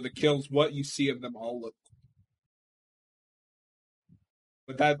 So the kills, what you see of them all look.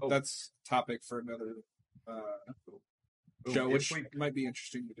 But that's topic for another show, which might be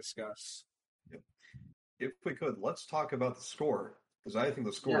interesting to discuss. If we could, let's talk about the score, because I think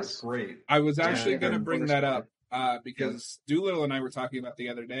the score is great. I was actually going to bring that up because Doolittle and I were talking about the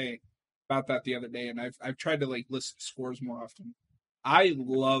other day about that the other day, and I've tried to like listen to scores more often. I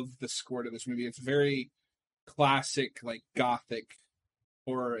love the score to this movie. It's very classic, like gothic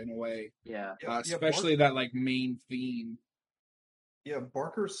horror in a way. Yeah. Especially that like main theme. Yeah,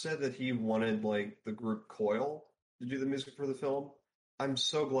 Barker said that he wanted like the group Coil to do the music for the film. I'm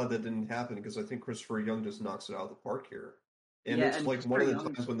so glad that didn't happen because I think Christopher Young just knocks it out of the park here. And it's like one of the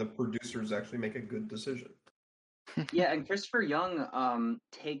times when the producers actually make a good decision. Yeah, and Christopher Young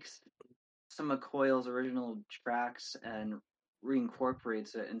takes some of Coil's original tracks and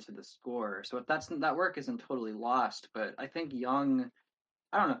reincorporates it into the score. So if that work isn't totally lost, but I think Young,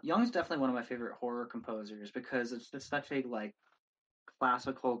 I don't know, Young's definitely one of my favorite horror composers because it's just such a like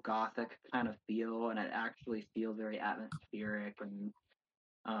classical gothic kind of feel, and it actually feels very atmospheric, and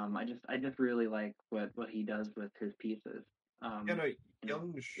I just really like what he does with his pieces.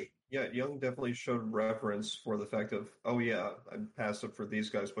 Young definitely showed reference for the fact of, oh yeah, I'm passive for these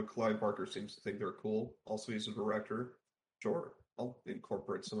guys, but Clive Barker seems to think they're cool. Also, he's a director. Sure, I'll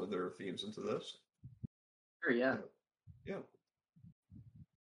incorporate some of their themes into this. Sure, yeah.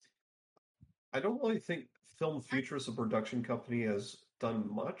 I don't really think Film Future as a production company has done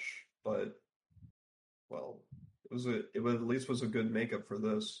much, but well, it at least was a good makeup for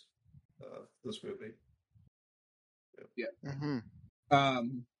this movie. Yeah.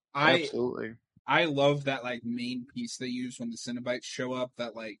 Mm-hmm. Absolutely. I love that like main piece they use when the Cenobites show up.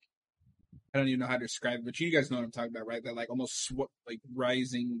 That like I don't even know how to describe it, but you guys know what I'm talking about, right? That like almost like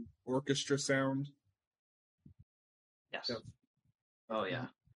rising orchestra sound. Yes. Yeah. Oh yeah.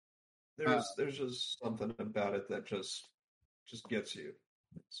 There's just something about it that just gets you.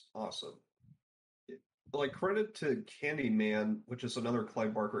 It's awesome. Like credit to Candyman, which is another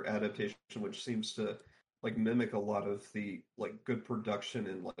Clive Barker adaptation, which seems to like mimic a lot of the like good production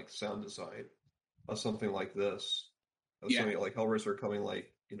and like sound design of something like this. Something like Hellraiser coming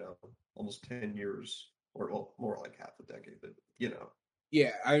like, almost 10 years or well, more like half a decade, but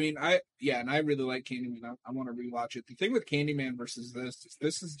Yeah, I mean, and I really like Candyman. I want to rewatch it. The thing with Candyman versus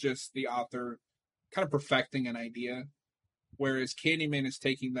this is just the author kind of perfecting an idea, whereas Candyman is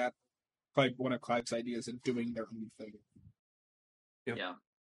taking that one of Clive's ideas and doing their own thing. Yep. Yeah.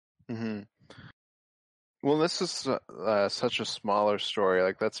 Mm-hmm. Well, this is such a smaller story.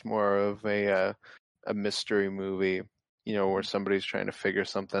 Like that's more of a mystery movie, where somebody's trying to figure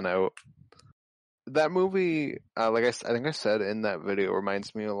something out. That movie, like I think I said in that video,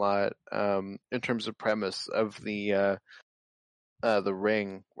 reminds me a lot in terms of premise of the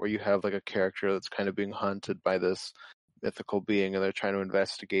Ring, where you have like a character that's kind of being hunted by this mythical being, and they're trying to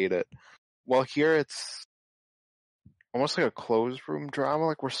investigate it. Well, here it's almost like a closed room drama.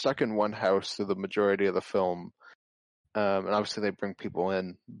 Like we're stuck in one house through the majority of the film, and obviously they bring people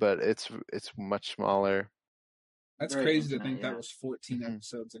in, but it's much smaller. That's very crazy to think that was 14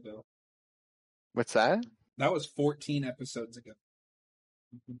 episodes ago. What's that? That was 14 episodes ago.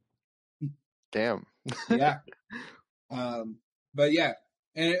 Damn. Yeah. But yeah,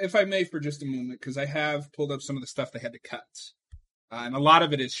 and if I may for just a moment, because I have pulled up some of the stuff they had to cut, and a lot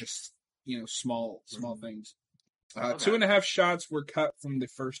of it is just small things. 2.5 shots were cut from the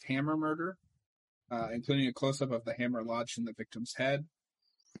first Hammer murder, including a close-up of the hammer lodged in the victim's head.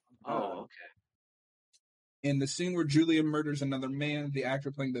 Oh, okay. In the scene where Julia murders another man, the actor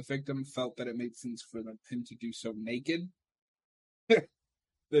playing the victim felt that it made sense for him to do so naked.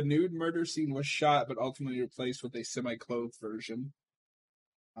 The nude murder scene was shot, but ultimately replaced with a semi-clothed version.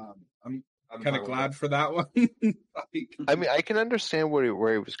 I'm kind of glad for that one. I mean, I can understand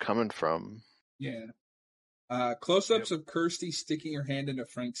where he was coming from. Yeah. Close-ups of Kirsty sticking her hand into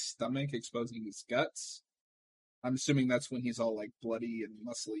Frank's stomach, exposing his guts. I'm assuming that's when he's all like bloody and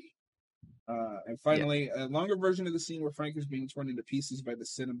muscly. And finally, a longer version of the scene where Frank is being torn into pieces by the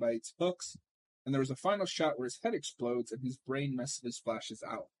Cenobites' hooks. And there was a final shot where his head explodes and his brain messages splashes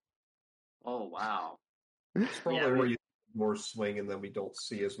out. Oh, wow. It's probably where you more swinging than we don't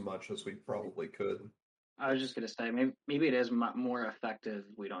see as much as we probably could. I was just going to say, maybe it is more effective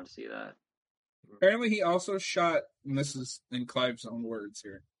if we don't see that. Apparently he also shot, and this is in Clive's own words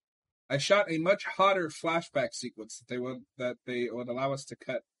here, I shot a much hotter flashback sequence that they would allow us to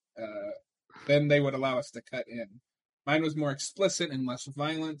cut, then they would allow us to cut in. Mine was more explicit and less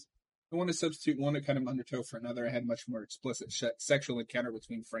violent. I wanted to substitute one kind of undertow for another. I had much more explicit sexual encounter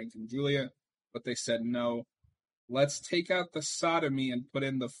between Frank and Julia, but they said no. Let's take out the sodomy and put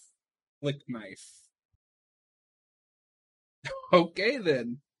in the flick knife. Okay,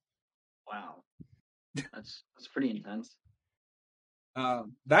 then. Wow. That's pretty intense.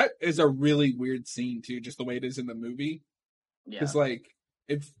 That is a really weird scene, too, just the way it is in the movie. Yeah. Because, like,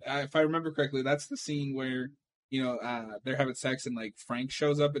 if I remember correctly, that's the scene where they're having sex and like Frank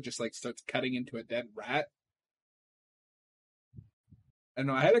shows up and just like starts cutting into a dead rat. I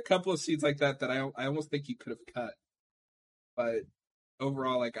know I had a couple of scenes like that I almost think you could have cut, but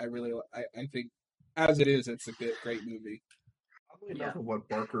overall, like I think as it is, it's a great movie. Probably enough of what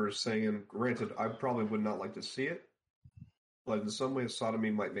Barker is saying, and granted, I probably would not like to see it, but in some ways,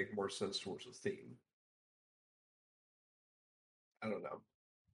 sodomy might make more sense towards the theme. I don't know.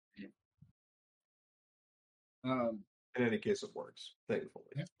 In any case, it works, thankfully.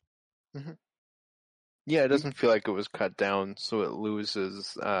 Yeah. Mm-hmm. Yeah, it doesn't feel like it was cut down, so it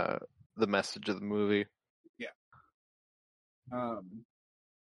loses the message of the movie. Yeah.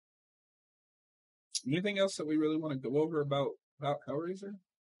 Anything else that we really want to go over about Hellraiser?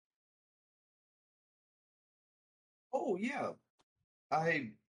 Oh yeah,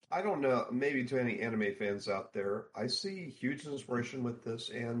 I don't know. Maybe to any anime fans out there, I see huge inspiration with this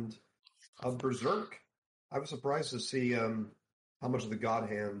and Berserk. I was surprised to see how much of the God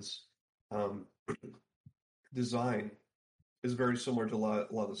Hands design is very similar to a lot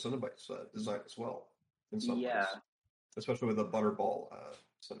of the Cenobites design as well. In some ways, especially with the Butterball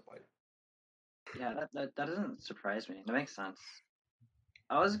Cenobite. Yeah, that doesn't surprise me. That makes sense.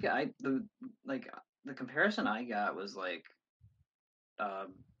 The comparison I got was like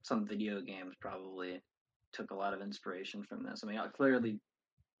some video games probably took a lot of inspiration from this. I mean, clearly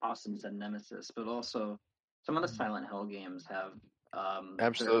Austin said Nemesis, but also some of the Silent Hill games have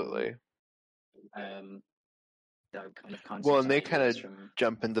absolutely kind of well, and they kind of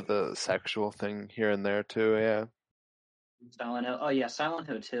jump into the sexual thing here and there too. Yeah, Silent Hill. Oh yeah, Silent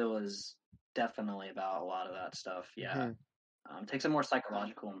Hill 2 is definitely about a lot of that stuff. Yeah. Mm-hmm. Takes a more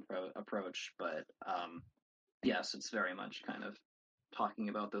psychological approach, but yes, it's very much kind of talking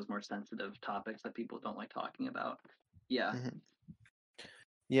about those more sensitive topics that people don't like talking about. Yeah. Mm-hmm.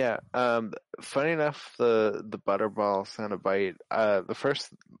 Yeah. Funny enough, the Butterball Cenobite. The first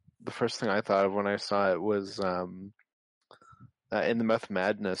thing I thought of when I saw it was in the Meth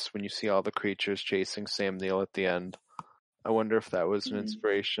Madness when you see all the creatures chasing Sam Neill at the end. I wonder if that was an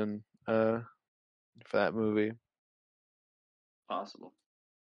inspiration for that movie. Possible.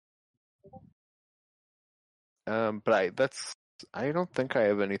 But I don't think I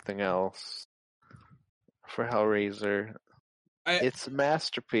have anything else for Hellraiser. It's a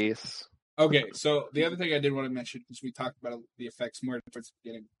masterpiece. Okay, so the other thing I did want to mention, because we talked about the effects more towards the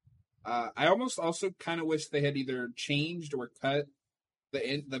beginning, I almost also kind of wish they had either changed or cut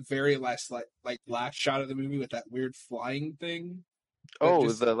the very last last shot of the movie with that weird flying thing. Oh,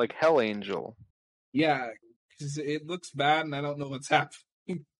 the like Hell Angel. Yeah, because it looks bad, and I don't know what's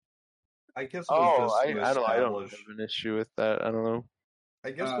happening. I guess it was just to I don't have an issue with that. I don't know.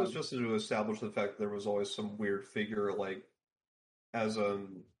 I guess it was just to establish the fact that there was always some weird figure, like as a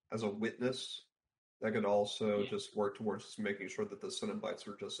witness, that could also just work towards just making sure that the Cenobites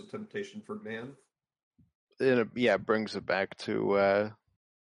are just a temptation for man. It brings it back to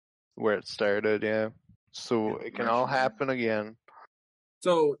where it started. Yeah, so it can all happen again.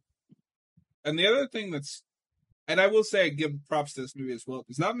 So, and the other thing and I will say I give props to this movie as well,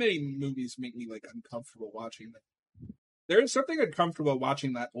 because not many movies make me like uncomfortable watching them. There is something uncomfortable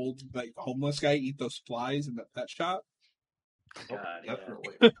watching that old like homeless guy eat those flies in the pet shop. God,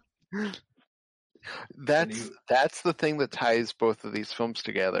 definitely. That's the thing that ties both of these films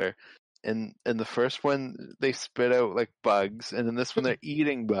together. In the first one, they spit out like bugs, and in this one, they're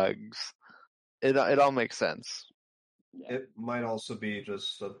eating bugs. It all makes sense. It might also be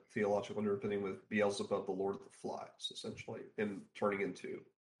just a theological underpinning with Beelzebub, the Lord of the Flies, essentially, and turning into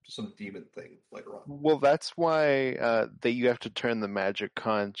some demon thing later on. Well, that's why that you have to turn the magic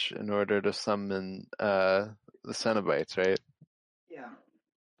conch in order to summon the Cenobites, right? Yeah.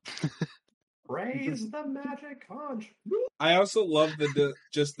 Praise the magic conch. I also love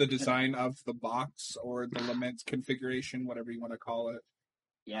just the design of the box or the lament configuration, whatever you want to call it.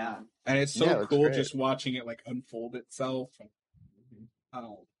 Yeah, and it's so cool just watching it like unfold itself. That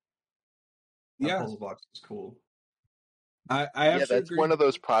puzzle box is cool. I have that's one of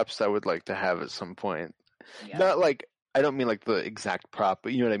those props I would like to have at some point. Yeah. Not like, I don't mean like the exact prop,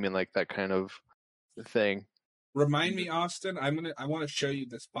 but you know what I mean, like that kind of thing. Remind me, Austin. I want to show you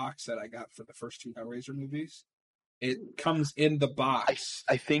this box that I got for the first two Hellraiser movies. It comes in the box.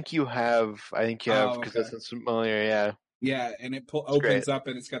 I think you have. Because that's familiar. Yeah. Yeah, and it opens up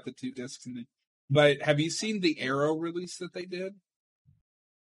and it's got the two discs in it. But have you seen the Arrow release that they did?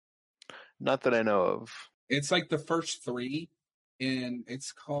 Not that I know of. It's like the first three, and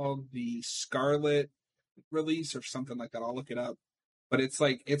it's called the Scarlet release or something like that. I'll look it up. But it's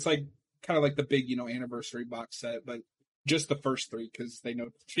like kind of like the big, anniversary box set, but just the first three because they know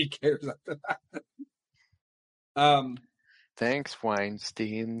 3 cares after that. Thanks,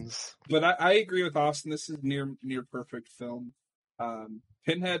 Weinsteins. But I agree with Austin. This is near perfect film.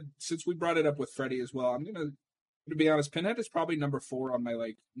 Pinhead, since we brought it up with Freddy as well, I'm gonna be honest. Pinhead is probably number 4 on my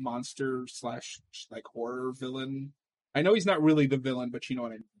like monster / like horror villain. I know he's not really the villain, but you know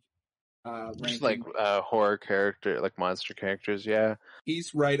what I mean. Just like horror character, like monster characters. Yeah,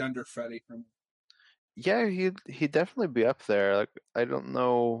 he's right under Freddy for me. Yeah, he'd definitely be up there. Like, I don't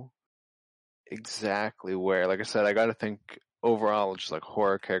know exactly where. Like I said, I got to think overall just like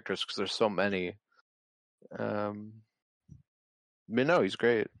horror characters because there's so many. But no, he's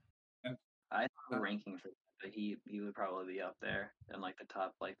great. I have a ranking for that, but he would probably be up there in like the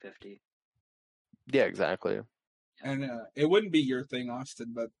top like 50. Yeah, exactly. And it wouldn't be your thing,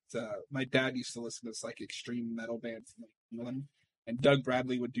 Austin, but my dad used to listen to this like extreme metal band from England, and Doug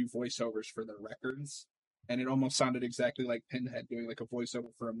Bradley would do voiceovers for their records, and it almost sounded exactly like Pinhead doing like a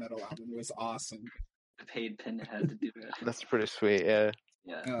voiceover for a metal album. It was awesome. I paid Pinhead to do it. That's pretty sweet, yeah.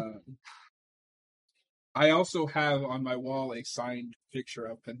 Yeah. I also have on my wall a signed picture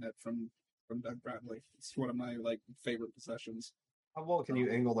of Pinhead from Doug Bradley. It's one of my like favorite possessions. How well can you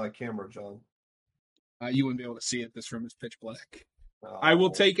angle that camera, John? You wouldn't be able to see it. This room is pitch black. Oh. I will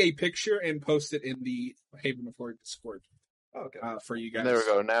take a picture and post it in the Haven of Horror Discord. Okay. For you guys. There we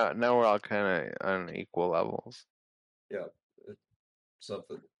go. Now we're all kind of on equal levels. Yeah.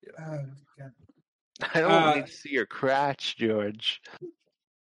 Something. Yeah. I don't need to see your crotch, George.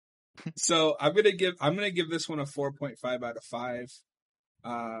 So I'm gonna give this one a 4.5 out of 5.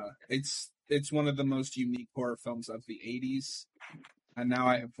 It's one of the most unique horror films of the 80s. And now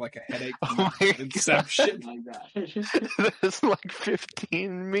I have like a headache from Inception. There's like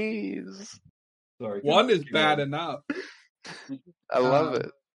 15 me's. Sorry, one is bad enough. I love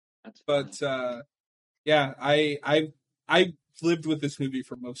it. But yeah, I lived with this movie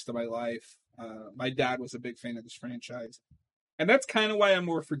for most of my life. My dad was a big fan of this franchise, and that's kind of why I'm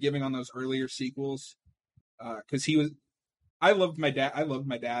more forgiving on those earlier sequels. Because I loved my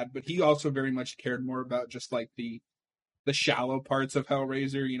dad, but he also very much cared more about just like the shallow parts of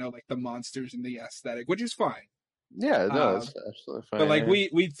Hellraiser, you know, like the monsters and the aesthetic, which is fine. Yeah, no, it's absolutely fine. But like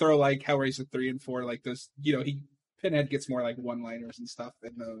we'd throw like Hellraiser 3 and 4, like this, you know, Pinhead gets more like one-liners and stuff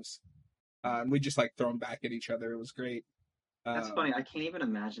in those. We just like throw them back at each other. It was great. That's funny. I can't even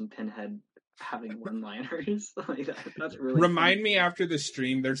imagine Pinhead having one-liners. Like that's really. Remind me after the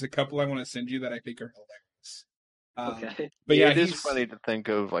stream. There's a couple I want to send you that I think are hilarious. Okay. But yeah, it is funny to think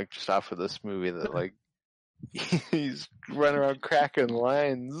of like just off of this movie that like he's running around cracking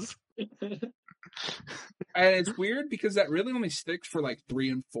lines. And it's weird because that really only sticks for like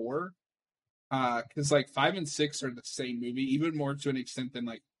 3 and 4. Because like 5 and 6 are the same movie, even more to an extent than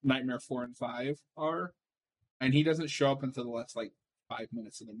like Nightmare 4 and 5 are. And he doesn't show up until the last like 5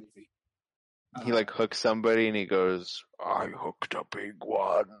 minutes of the movie. He like hooks somebody and he goes, "I hooked a big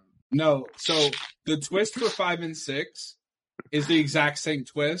one." No, so the twist for 5 and 6 is the exact same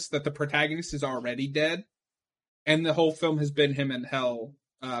twist, that the protagonist is already dead, and the whole film has been him in hell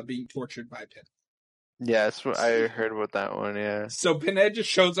being tortured by Pinhead. Yeah, that's what I heard about that one, yeah. So Pinhead just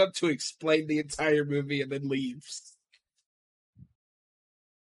shows up to explain the entire movie and then leaves.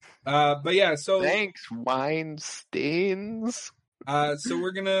 But yeah, so thanks, Weinsteins. So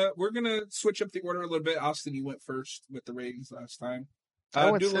we're gonna switch up the order a little bit. Austin, you went first with the ratings last time. I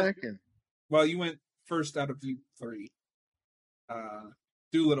went second. Well, you went first out of the 3.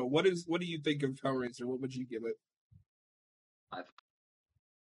 Doolittle, what do you think of Hellraiser? What would you give it? 5.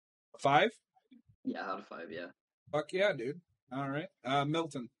 5? Yeah, out of 5. Yeah. Fuck yeah, dude. All right,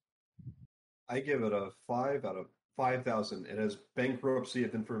 Milton. I give it a 5 out of 5,000. It has bankruptcy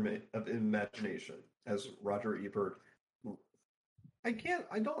of imagination, as Roger Ebert.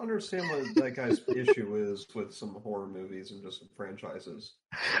 I don't understand what that guy's issue is with some horror movies and just franchises.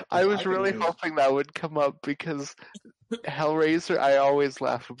 I was really hoping that would come up because Hellraiser, I always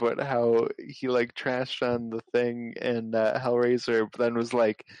laugh about how he like trashed on The Thing and Hellraiser, but then was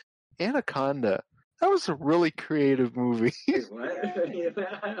like, Anaconda. That was a really creative movie. Wait, what? I didn't even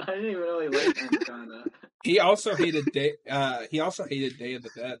really like Anaconda. He also hated Day of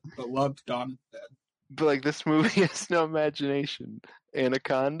the Dead, but loved Dawn of the Dead. But like this movie has no imagination.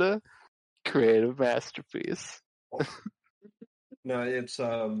 Anaconda, creative masterpiece. No,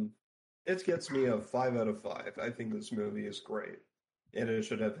 it gets me a 5 out of 5. I think this movie is great, and it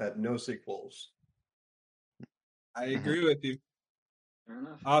should have had no sequels. I agree with you. Fair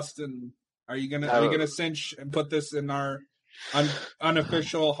enough. Austin, are you gonna cinch and put this in our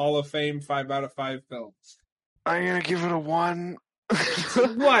unofficial Hall of Fame 5 out of 5 films? I'm gonna give it a 1.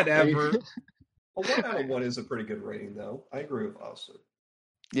 Whatever. A 1 out of 1 is a pretty good rating, though. I agree with Austin.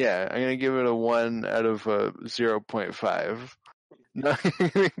 Yeah, I'm gonna give it a 1 out of 0.5. No, I'm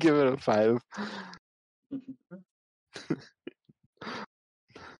gonna give it a 5.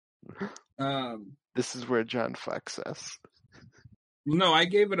 This is where John fucks us. No, I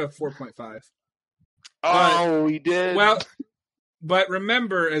gave it a 4.5. Oh, we did. Well, but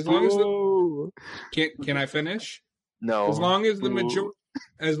remember, as long as can I finish? No. As long as the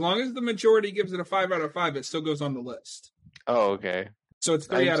majority gives it a 5 out of 5, it still goes on the list. Oh, okay. So it's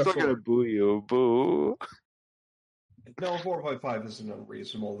 3 out of 4. I'm still gonna boo you. Boo. No, 4.5 isn't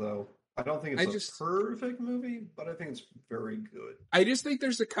unreasonable, though. I don't think it's a perfect movie, but I think it's very good. I just think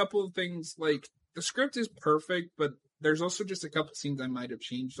there's a couple of things, like, the script is perfect, but there's also just a couple scenes I might have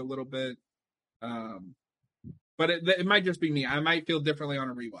changed a little bit. But it might just be me. I might feel differently on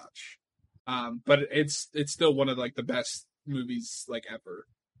a rewatch. But it's still one of, like, the best movies, like, ever.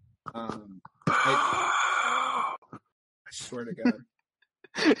 I swear to God.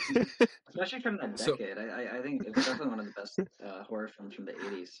 Especially from that decade. I think it's definitely one of the best horror films from the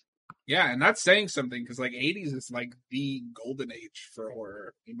 80s. Yeah, and that's saying something, because, like, 80s is, like, the golden age for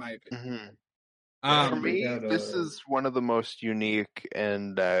horror, in my opinion. For me, this is one of the most unique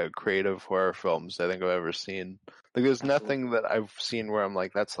and creative horror films I think I've ever seen. Like, there's nothing that I've seen where I'm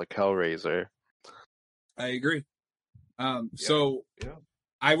like, that's like Hellraiser. I agree. So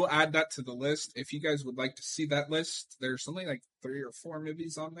I will add that to the list. If you guys would like to see that list, there's only like 3 or 4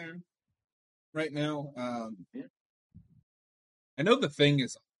 movies on there right now. I know The Thing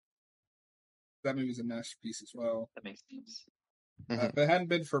is. That movie's a masterpiece as well. That makes sense. If it hadn't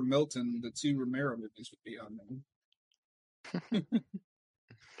been for Milton, the 2 Romero movies would be on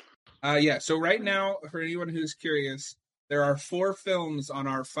there. So right now, for anyone who's curious, there are 4 films on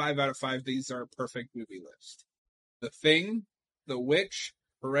our 5 out of 5. These are perfect movie list. The Thing, The Witch,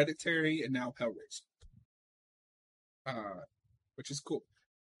 Hereditary, and now Hellraiser. Which is cool.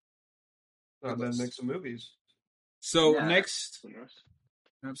 Not a bad mix of movies. So next...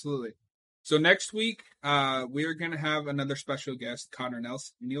 Absolutely. So next week, we are going to have another special guest, Connor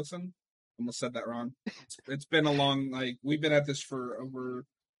Nielsen. Almost said that wrong. It's been a long, we've been at this for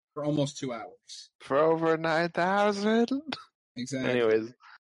almost 2 hours. For over 9,000? Exactly. Anyways.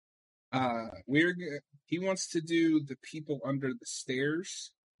 He wants to do The People Under the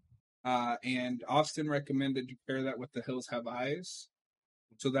Stairs. And Austin recommended you pair that with The Hills Have Eyes.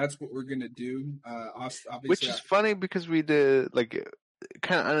 So that's what we're going to do. Obviously, which is funny because we did,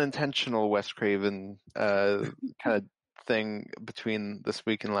 kind of unintentional Wes Craven kind of thing between this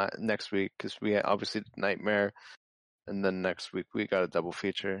week and next week, because we obviously did Nightmare, and then next week we got a double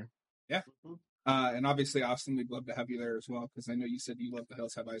feature. Yeah. And obviously, Austin, we'd love to have you there as well, because I know you said you love The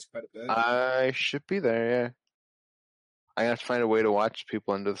Hills Have Eyes quite a bit. I should be there, yeah. I have to find a way to watch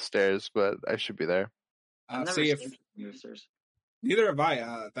People Under the Stairs, but I should be there. Neither have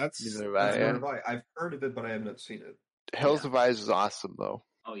I. Neither have I. I've heard of it, but I have not seen it. Hills of Eyes is awesome, though.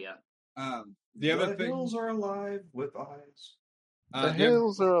 Oh yeah. The other thing, hills are alive with eyes. The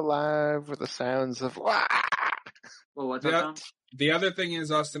hills are alive with the sounds of. Well, what's up? The other thing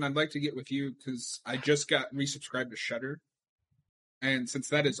is, Austin, I'd like to get with you because I just got resubscribed to Shudder, and since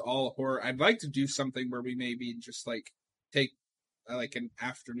that is all horror, I'd like to do something where we maybe just take an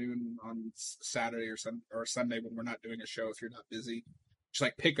afternoon on Saturday or Sunday when we're not doing a show. If you're not busy,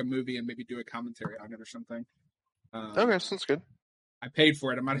 just pick a movie and maybe do a commentary on it or something. Okay, sounds good. I paid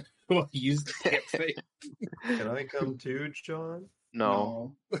for it. I might as well use the damn thing. Can I come too, John?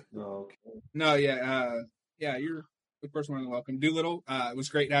 No. No. Okay. No. Yeah. You're of course more than welcome. Doolittle. It was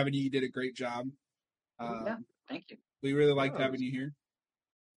great having you. You did a great job. Yeah. Thank you. We really liked having you here.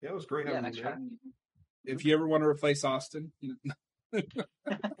 Yeah, it was great having you. If you ever want to replace Austin,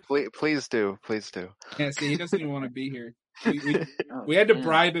 please do. Yeah. See, he doesn't even want to be here. We had to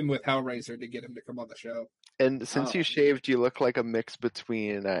bribe him with Hellraiser to get him to come on the show. And since you shaved, you look like a mix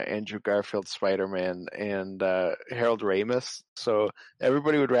between Andrew Garfield's Spider-Man and Harold Ramis. So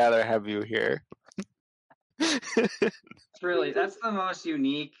everybody would rather have you here. That's the most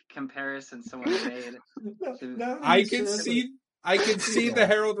unique comparison someone made. I can see the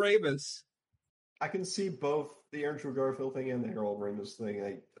Harold Ramis. I can see both the Andrew Garfield thing and the Harold Ramis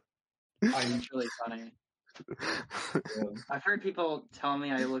thing. It's really funny. I've heard people tell me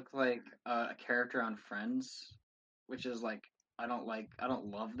I look like a character on Friends, which is I don't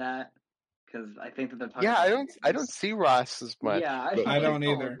love that because I think that they're talking. Yeah, I don't see Ross as much. Yeah, I don't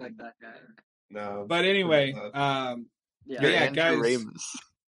either. Look like that guy. No, but anyway, guys, Ramis.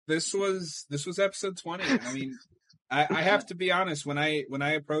 This was episode 20. I mean, I have to be honest. When I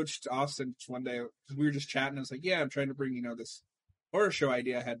approached Austin one day, we were just chatting. I was like, "Yeah, I'm trying to bring this horror show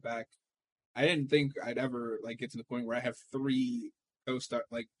idea I had back." I didn't think I'd ever get to the point where I have 3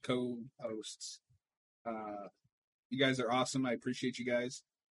 co-hosts. You guys are awesome. I appreciate you guys.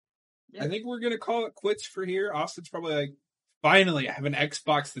 Yeah. I think we're gonna call it quits for here. Austin's probably like, finally, I have an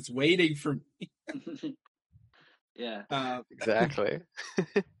Xbox that's waiting for me. Yeah. Exactly.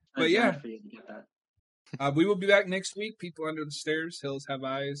 But yeah, For you to get that. we will be back next week. People Under the Stairs, Hills Have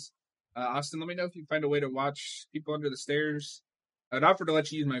Eyes. Austin, let me know if you can find a way to watch People Under the Stairs. I'd offer to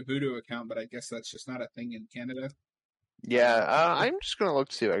let you use my Vudu account, but I guess that's just not a thing in Canada. Yeah, I'm just gonna look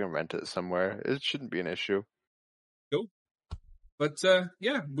to see if I can rent it somewhere. It shouldn't be an issue. Cool. But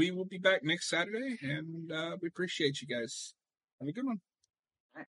yeah, we will be back next Saturday, and we appreciate you guys. Have a good one.